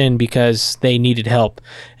jumped in because they needed help,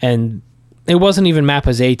 and it wasn't even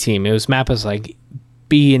Mappa's A team. It was Mappa's like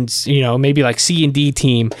B and maybe like C and D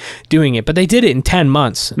team doing it, but they did it in 10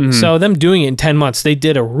 months. So them doing it in 10 months, they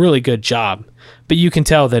did a really good job. But you can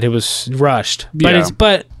tell that it was rushed.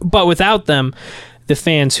 But but without them, the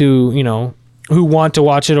fans who want to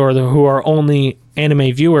watch it, or who are only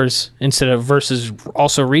anime viewers versus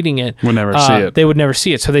also reading it, would never see it. They would never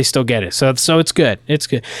see it, so they still get it. So it's good. It's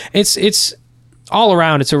good. It's all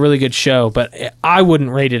around. It's a really good show, but I wouldn't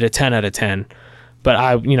rate it a 10 out of 10.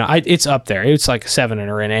 But it's up there. It's like a 7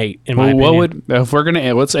 or an 8 in my opinion. If we're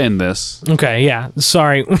gonna let's end this. Okay. Yeah.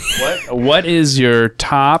 Sorry. What is your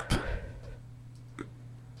top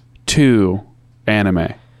 2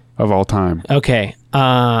 anime of all time? Okay.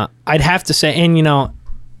 I'd have to say, and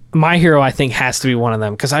My Hero, I think, has to be one of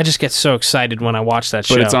them, because I just get so excited when I watch that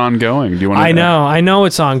show. But it's ongoing. Do you want? I know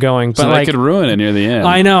it's ongoing, but so they could ruin it near the end.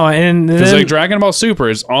 I know, and because like Dragon Ball Super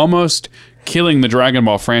is almost killing the Dragon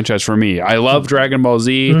Ball franchise for me. I love Dragon Ball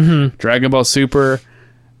Z, Dragon Ball Super.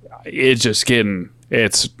 It's just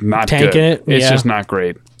it's not tanking good. It's just not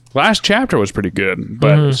great. Last chapter was pretty good,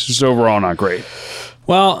 but it's just overall not great.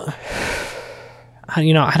 Well, I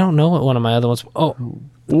don't know what one of my other ones. Oh,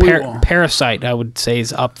 Parasite, I would say,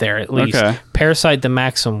 is up there at least. Okay. Parasite the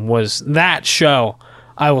Maxim was that show.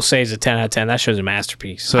 I will say is a 10 out of 10. That show's a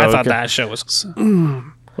masterpiece. So, I thought that show was.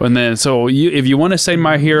 And then, if you want to say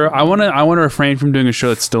My Hero, I want to refrain from doing a show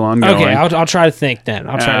that's still ongoing. Okay, I'll try to think then.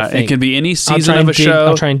 I'll try to think. It can be any season of a show.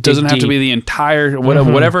 I'll try and doesn't have deep. to be the entire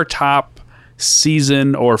whatever top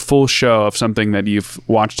season or full show of something that you've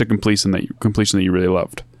watched to completion that you really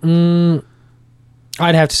loved.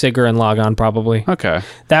 I'd have to say Gurren Lagann probably. Okay,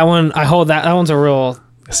 that one I hold. That one's a real.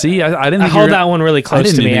 See, I didn't. I hold that one really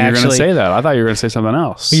close to me. I didn't think you were going to actually, say that. I thought you were going to say something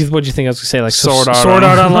else. What do you think I was going to say? Like Sword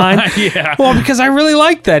Art Online? Yeah. Well, because I really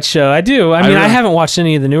like that show. I do. I mean, I haven't watched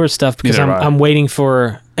any of the newer stuff because I'm waiting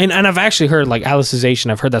for. And I've actually heard like Alicization.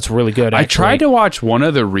 I've heard that's really good. Actually. I tried to watch one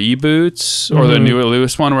of the reboots or the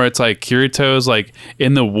newest one where it's like Kirito's like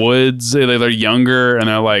in the woods. They're younger and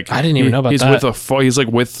they're like. I didn't even know about that. He's like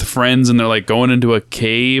with friends and they're like going into a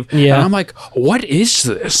cave. Yeah. And I'm like, what is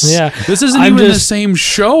this? Yeah. This isn't even the same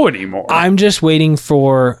show anymore. I'm just waiting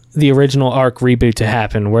for the original arc reboot to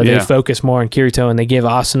happen where they focus more on Kirito and they give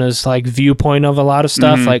Asuna's like viewpoint of a lot of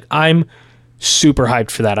stuff. Like I'm super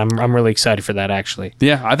hyped for that. I'm really excited for that actually.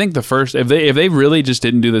 Yeah, I think the first if they really just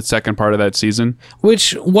didn't do the second part of that season,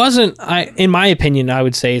 which wasn't in my opinion, I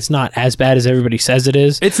would say it's not as bad as everybody says it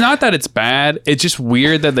is. It's not that it's bad. It's just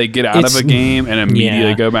weird that they get out of a game and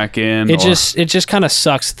immediately go back in. It just kind of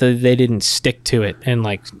sucks that they didn't stick to it and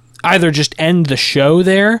like either just end the show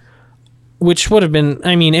there, which would have been,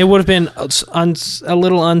 I mean, it would have been a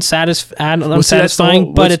little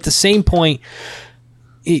unsatisfying, but at the same point,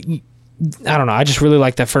 I don't know. I just really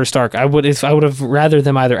like that first arc. I would have rather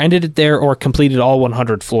them either ended it there or completed all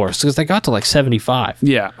 100 floors because they got to like 75.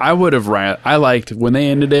 Yeah, I would have. I liked when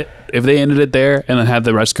they ended it. If they ended it there and then had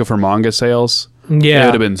the rest go for manga sales, it would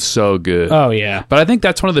have been so good. Oh yeah. But I think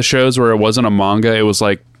that's one of the shows where it wasn't a manga. It was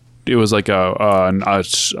like a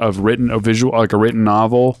written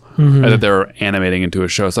novel that they were animating into a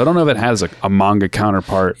show. So I don't know if it has a manga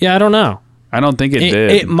counterpart. Yeah, I don't know. I don't think it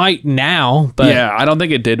did. It might now, but yeah, I don't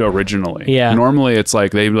think it did originally. Yeah, normally it's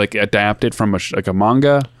like they like adapt it from a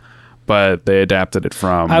manga, but they adapted it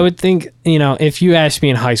from. I would think if you asked me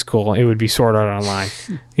in high school, it would be Sword Art Online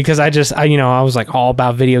because I was like all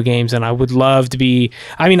about video games and I would love to be.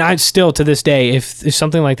 I mean, I still to this day, if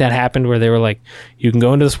something like that happened where they were like, you can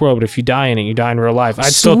go into this world, but if you die in it, you die in real life. I'd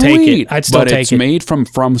still take it. But it's made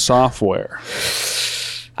from Software.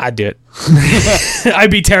 I'd do it. I'd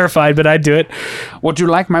be terrified, but I'd do it. Would you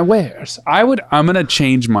like my wares? I'm gonna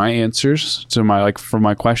change my answers to for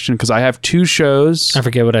my question because I have 2 shows. I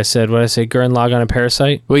forget what I said. What did I say? Gurren Lagann and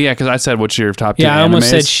Parasite. Well, yeah, because I said what's your top 2 Yeah, I almost animes?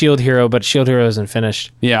 said Shield Hero, but Shield Hero isn't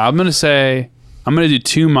finished. Yeah, I'm gonna do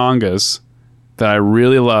 2 mangas that I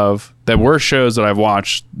really love that were shows that I've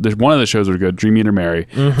watched. One of the shows was good, Dream Eater Mary.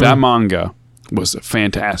 That manga was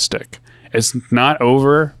fantastic. It's not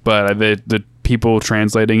over, but the people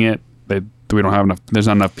translating it, we don't have enough. There's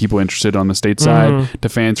not enough people interested on the state side to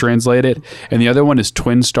fan translate it. And the other one is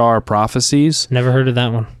Twin Star Prophecies. Never heard of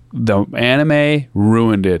that one. The anime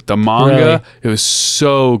ruined it. The manga, It was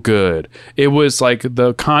so good. It was like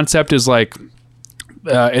the concept is like.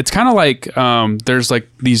 It's kind of like there's like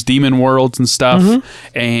these demon worlds and stuff,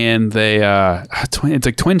 and they it's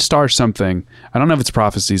like Twin Star something. I don't know if it's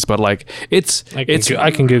prophecies, but like I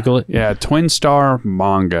can Google it. Yeah, Twin Star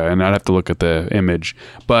manga, and I'd have to look at the image.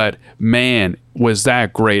 But man, was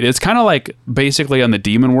that great. It's kind of like basically on the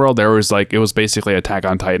demon world, there was like, it was basically Attack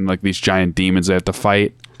on Titan, like these giant demons they have to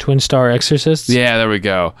fight. Twin Star Exorcists? Yeah, there we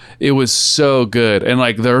go. It was so good. And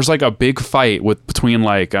like there was like a big fight between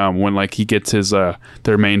like when like he gets his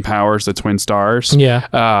their main powers, the twin stars.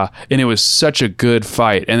 Yeah. And it was such a good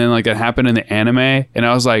fight. And then like it happened in the anime and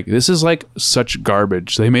I was like, this is like such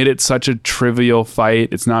garbage. They made it such a trivial fight.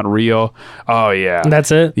 It's not real. Oh yeah. That's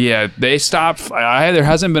it? Yeah, they stopped. There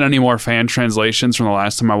hasn't been any more fan translations from the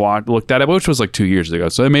last time I looked at it, which was like 2 years ago.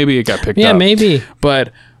 So maybe it got picked up. Yeah, maybe.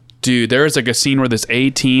 But dude, there's like a scene where this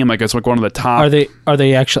A team, like it's like one of the top. Are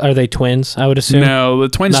they twins? I would assume. No, the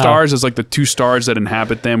twin stars is like the two stars that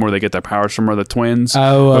inhabit them, where they get their powers from, are the twins.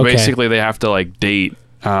 Oh, okay. But basically, they have to like date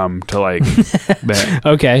to like.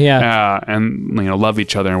 Okay, yeah. And love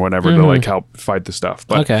each other and whatever to like help fight the stuff.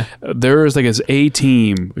 But okay. There's like this A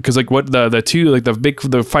team, because like what the two, like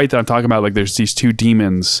the fight that I'm talking about, like there's these two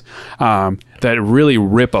demons that really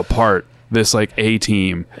rip apart this like A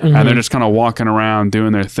team, and they're just kind of walking around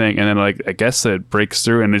doing their thing, and then like I guess it breaks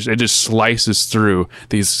through and it just slices through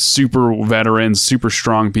these super veterans, super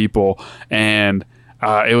strong people, and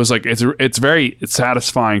it was like it's very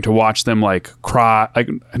satisfying to watch them like cry, like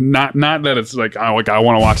not that it's like I want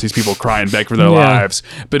to watch these people cry and beg for their lives,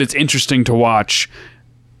 but it's interesting to watch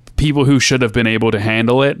people who should have been able to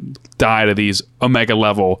handle it die to these omega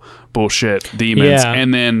level bullshit demons,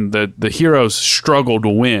 and then the heroes struggle to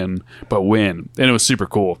win, and it was super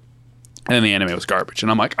cool. And then the anime was garbage,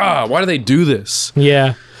 and I'm like, why do they do this?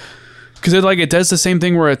 Yeah, because it does the same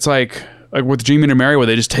thing where it's like with Dream Eater Mary, where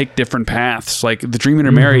they just take different paths. Like the Dream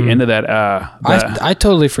Eater Mary into that. I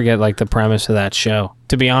totally forget like the premise of that show.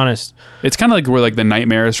 To be honest, it's kind of like where like the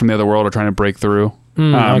nightmares from the other world are trying to break through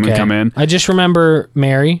and come in. I just remember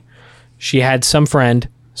Mary. She had some friend,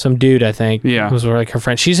 some dude, I think. Yeah. Was like her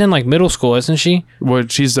friend. She's in like middle school, isn't she? Well,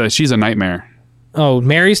 she's a nightmare. Oh,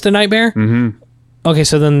 Mary's the nightmare? Mm-hmm. Okay,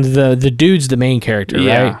 so then the dude's the main character,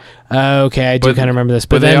 right? Okay, I do kind of remember this.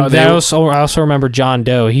 But then I also remember John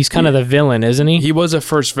Doe. He's kind of the villain, isn't he? He was a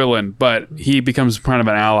first villain, but he becomes kind of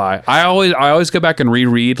an ally. I always go back and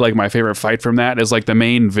reread, like my favorite fight from that is like the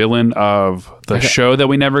main villain of the show that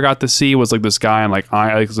we never got to see was like this guy in like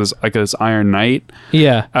this Iron Knight.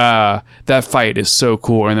 Yeah. That fight is so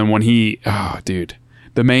cool. And then when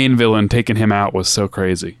the main villain taking him out was so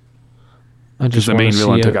crazy. Just the main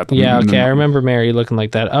villain took out the... Yeah, okay, I remember Mary looking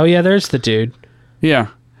like that. Oh, yeah, there's the dude. Yeah.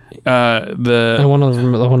 I want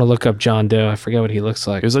to look up John Doe. I forget what he looks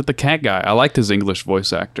like. He was like the cat guy. I liked his English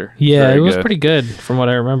voice actor. Yeah, it was pretty good from what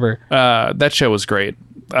I remember. That show was great.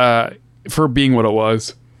 For being what it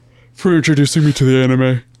was. For introducing me to the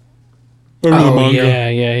anime. The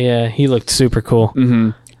manga. Yeah. He looked super cool.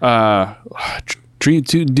 Mm-hmm.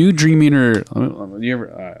 Dream Eater...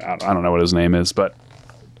 I don't know what his name is, but...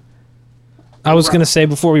 I was gonna say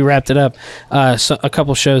before we wrapped it up, so a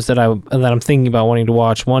couple shows that I'm thinking about wanting to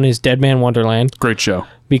watch. One is Dead Man Wonderland. Great show.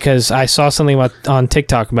 Because I saw something on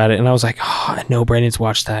TikTok about it, and I was like, I know Brandon's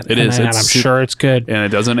watched that. And I'm sure it's good. And it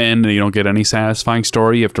doesn't end, and you don't get any satisfying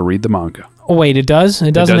story. You have to read the manga. Oh wait, it does?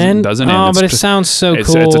 It doesn't end? Doesn't end. Oh, but it sounds so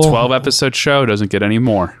cool. It's a 12-episode show. It doesn't get any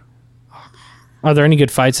more. Are there any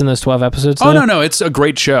good fights in those 12 episodes? Oh no, it's a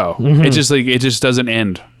great show. Mm-hmm. It just doesn't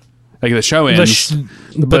end. Like the show ends,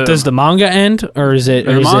 but does the manga end, or is it?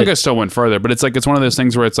 The manga still went further, but it's one of those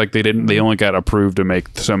things where it's like they only got approved to make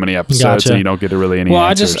so many episodes, and you don't get really any. Well,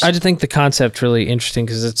 answers. I just think the concept's really interesting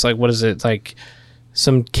because it's like, what is it like?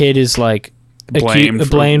 Some kid is like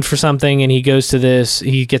blamed for something, and he gets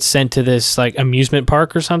sent to this like amusement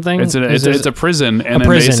park or something. It's a prison, and then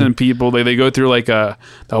they send people. They go through like a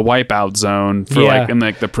wipeout zone for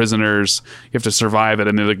the prisoners. You have to survive it,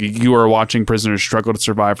 and like you are watching prisoners struggle to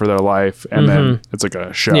survive for their life, and then it's like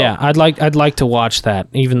a show. Yeah, I'd like to watch that,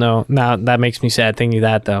 even though now that makes me sad thinking of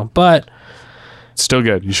that though, but. It's still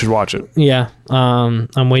good. You should watch it. Yeah,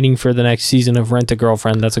 I'm waiting for the next season of Rent a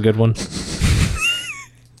Girlfriend. That's a good one.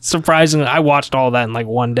 Surprisingly, I watched all that in like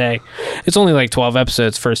one day. It's only like 12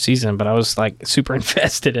 episodes first season, but I was like super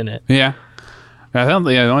invested in it. Yeah. The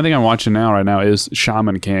only thing I'm watching right now is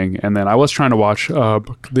Shaman King, and then I was trying to watch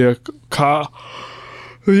the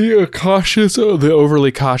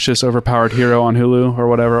overly cautious, overpowered hero on Hulu or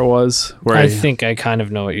whatever it was. Where I think I kind of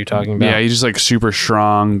know what you're talking about. Yeah, he's just like super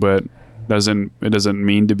strong, but it doesn't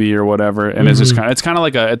mean to be or whatever, and it's just it's another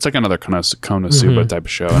Konosuba type of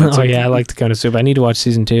show. And I like the Konosuba. I need to watch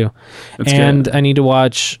season 2, and good. I need to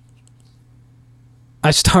watch.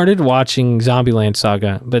 I started watching Zombieland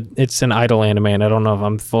Saga, but it's an idle anime, and I don't know if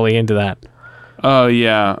I'm fully into that. Oh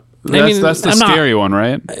yeah, That's the scary one,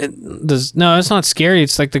 right? No, it's not scary.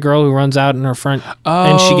 It's like the girl who runs out in her front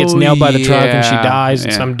and she gets nailed by the truck and she dies.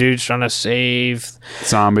 And some dude's trying to save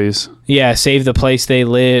zombies. Yeah, save the place they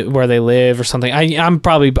live, where they live, or something.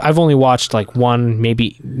 I've only watched like one,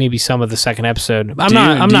 maybe some of the second episode.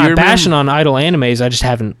 I'm not bashing on idle animes. I just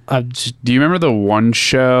haven't. Do you remember the one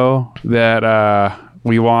show that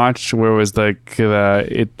we watched where it was like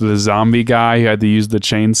the zombie guy who had to use the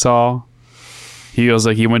chainsaw? He was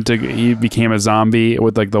like he became a zombie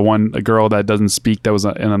with like a girl that doesn't speak that was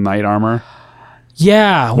in a knight armor.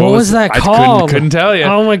 Yeah, what was that called? I couldn't tell you.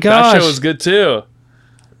 Oh my gosh, that show was good too.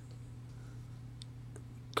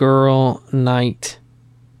 Girl knight.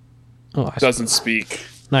 Doesn't speak.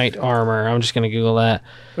 Knight armor. I'm just gonna Google that.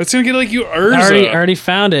 It's gonna get like you Urza. I already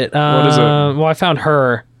found it. What is it? Well, I found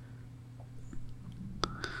her.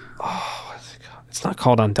 Oh, what's it called? It's not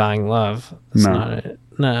called Undying Love. That's not it.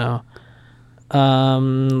 No.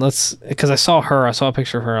 Because I saw a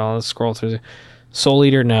picture of her. Let's scroll through. Soul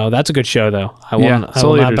Eater. No, that's a good show though. I will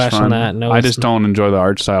not bash on that. No, I just don't enjoy the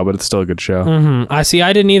art style, but it's still a good show. Mm-hmm. I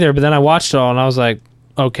didn't either, but then I watched it all and I was like,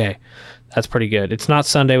 okay, that's pretty good. It's not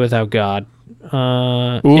Sunday Without God.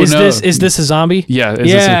 Is this a zombie? Yeah.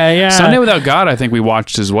 Yeah. Sunday Without God, I think we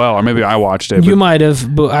watched as well, or maybe I watched it. You might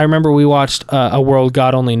have, but I remember we watched A World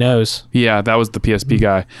God Only Knows. Yeah, that was the PSP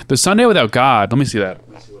guy. The Sunday Without God. Let me see that.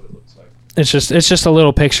 It's just a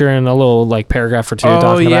little picture and a little like paragraph or two.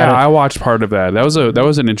 Talking about it. I watched part of that. That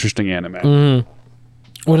was an interesting anime. Mm-hmm.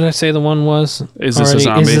 What did I say the one was? Is This a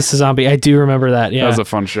Zombie? Is This a Zombie? I do remember that. Yeah, that was a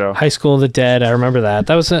fun show. High School of the Dead. I remember that.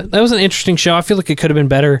 That was an interesting show. I feel like it could have been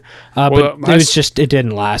better, but it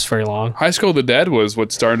didn't last very long. High School of the Dead was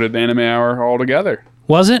what started Anime Hour altogether.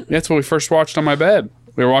 Was it? That's what we first watched on my bed.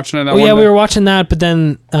 We were watching it. We were watching that, but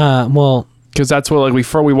then because that's what like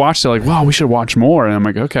we watched it like, wow, we should watch more, and I'm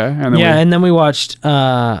like, okay, and then we watched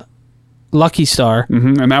Lucky Star,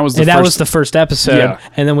 and that was the first episode,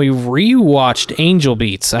 and then we rewatched Angel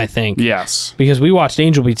Beats, I think. Yes, because we watched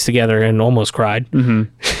Angel Beats together and almost cried.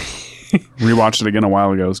 Rewatched it again a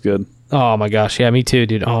while ago. It was good. Oh my gosh, yeah, me too,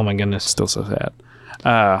 dude. Oh my goodness, still so sad.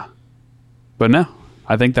 But no,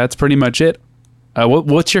 I think that's pretty much it.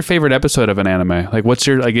 What's your favorite episode of an anime? Like, what's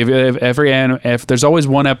your like? If there's always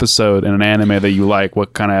one episode in an anime that you like,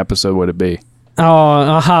 what kind of episode would it be?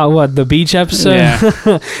 Oh, what, the beach episode?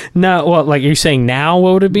 Yeah. No, what, like you're saying now?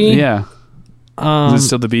 What would it be? Yeah. Is it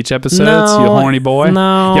still the beach episodes? No, you horny boy?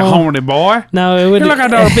 No. You horny boy? No, it would. You look at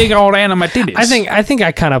those big old anime titties. I think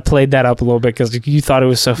I kind of played that up a little bit because you thought it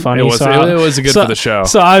was so funny. It was good for the show.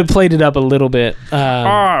 So I played it up a little bit.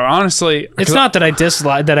 Honestly, it's not that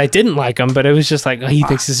I didn't like them, but it was just like he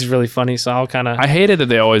thinks this is really funny, so I'll kind of. I hated that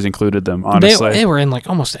they always included them. Honestly, they were in like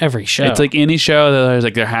almost every show. It's like any show that there's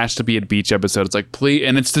like there has to be a beach episode. It's like please,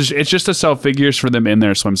 and it's just to sell figures for them in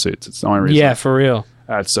their swimsuits. It's the only reason. Yeah, for real.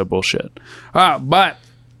 That's so bullshit. But.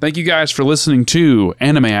 Thank you guys for listening to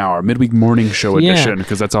Anime Hour Midweek Morning Show Edition,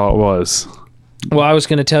 because that's all it was. Well, I was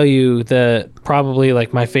going to tell you that probably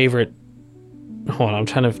like my favorite. Hold on, I'm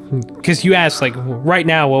trying to, because you asked like right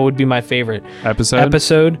now what would be my favorite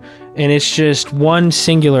episode, and it's just one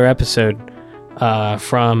singular episode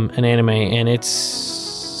from an anime, and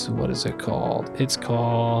it's what is it called? It's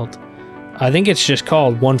called. I think it's just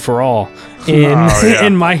called One for All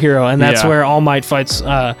in My Hero, and that's where All Might fights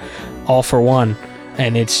All for One.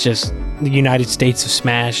 And it's just the United States of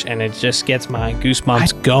Smash, and it just gets my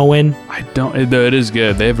goosebumps going. It is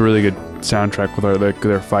good. They have a really good soundtrack with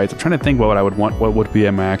their fights. I'm trying to think what I would want. What would be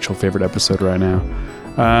my actual favorite episode right now?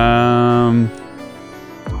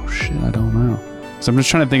 Oh shit, I don't know. So I'm just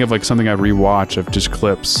trying to think of like something I rewatch of just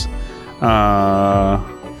clips. I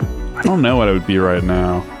don't know what it would be right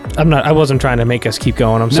now. I wasn't trying to make us keep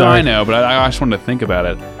going. I'm sorry. No, I know, but I just wanted to think about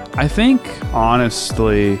it. I think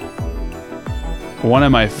honestly. One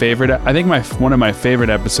of my favorite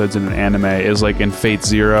episodes in an anime is like in Fate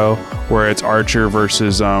Zero, where it's Archer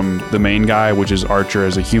versus the main guy, which is Archer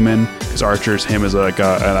as a human, because Archer is him as like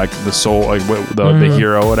the soul, like the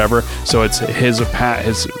hero, whatever. So it's his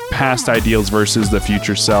past ideals versus the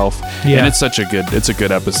future self, and it's a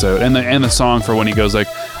good episode. And the song for when he goes like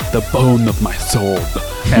the bone of my soul,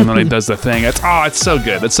 and then he does the thing. It's so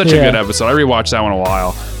good. It's such a good episode. I rewatched that one a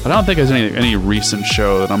while. But I don't think there's any recent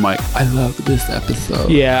show that I'm like, I love this episode.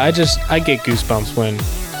 Yeah, I get goosebumps when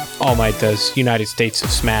All Might does United States of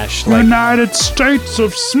Smash. Like, United States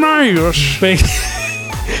of Smash!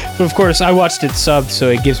 But of course, I watched it subbed, so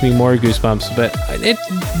it gives me more goosebumps. But if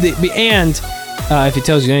it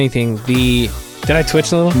tells you anything, did I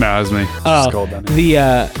twitch a little? No, it was me. Oh, it's cold down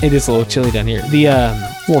here. It is a little chilly down here.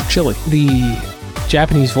 A little chilly. The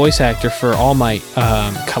Japanese voice actor for All Might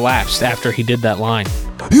collapsed after he did that line.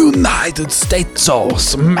 United States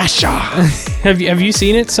Smasher. Have you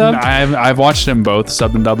seen it, Sub? I've watched them both,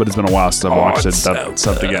 subbed and dubbed, but it's been a while since I've watched it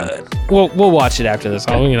subbed again. We'll watch it after this.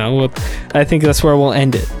 I think that's where we'll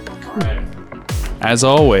end it. As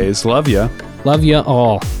always, love ya. Love ya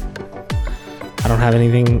all. I don't have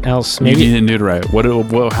anything else. Maybe you didn't do it right. What?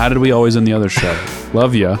 How did we always end the other show?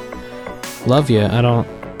 Love ya. Love ya. I don't.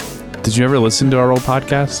 Did you ever listen to our old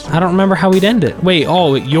podcast? I don't remember how we'd end it. Wait,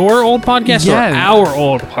 your old podcast or our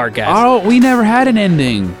old podcast? Oh, we never had an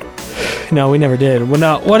ending. No, we never did. Well,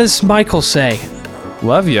 no. What does Michael say?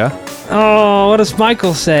 Love ya. Oh, what does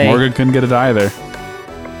Michael say? Morgan couldn't get it either.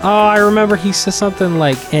 Oh, I remember he said something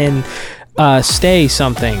like, stay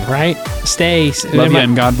something, right? Stay. Love ya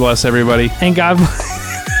and God bless everybody. And God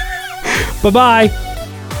bless. Bye-bye.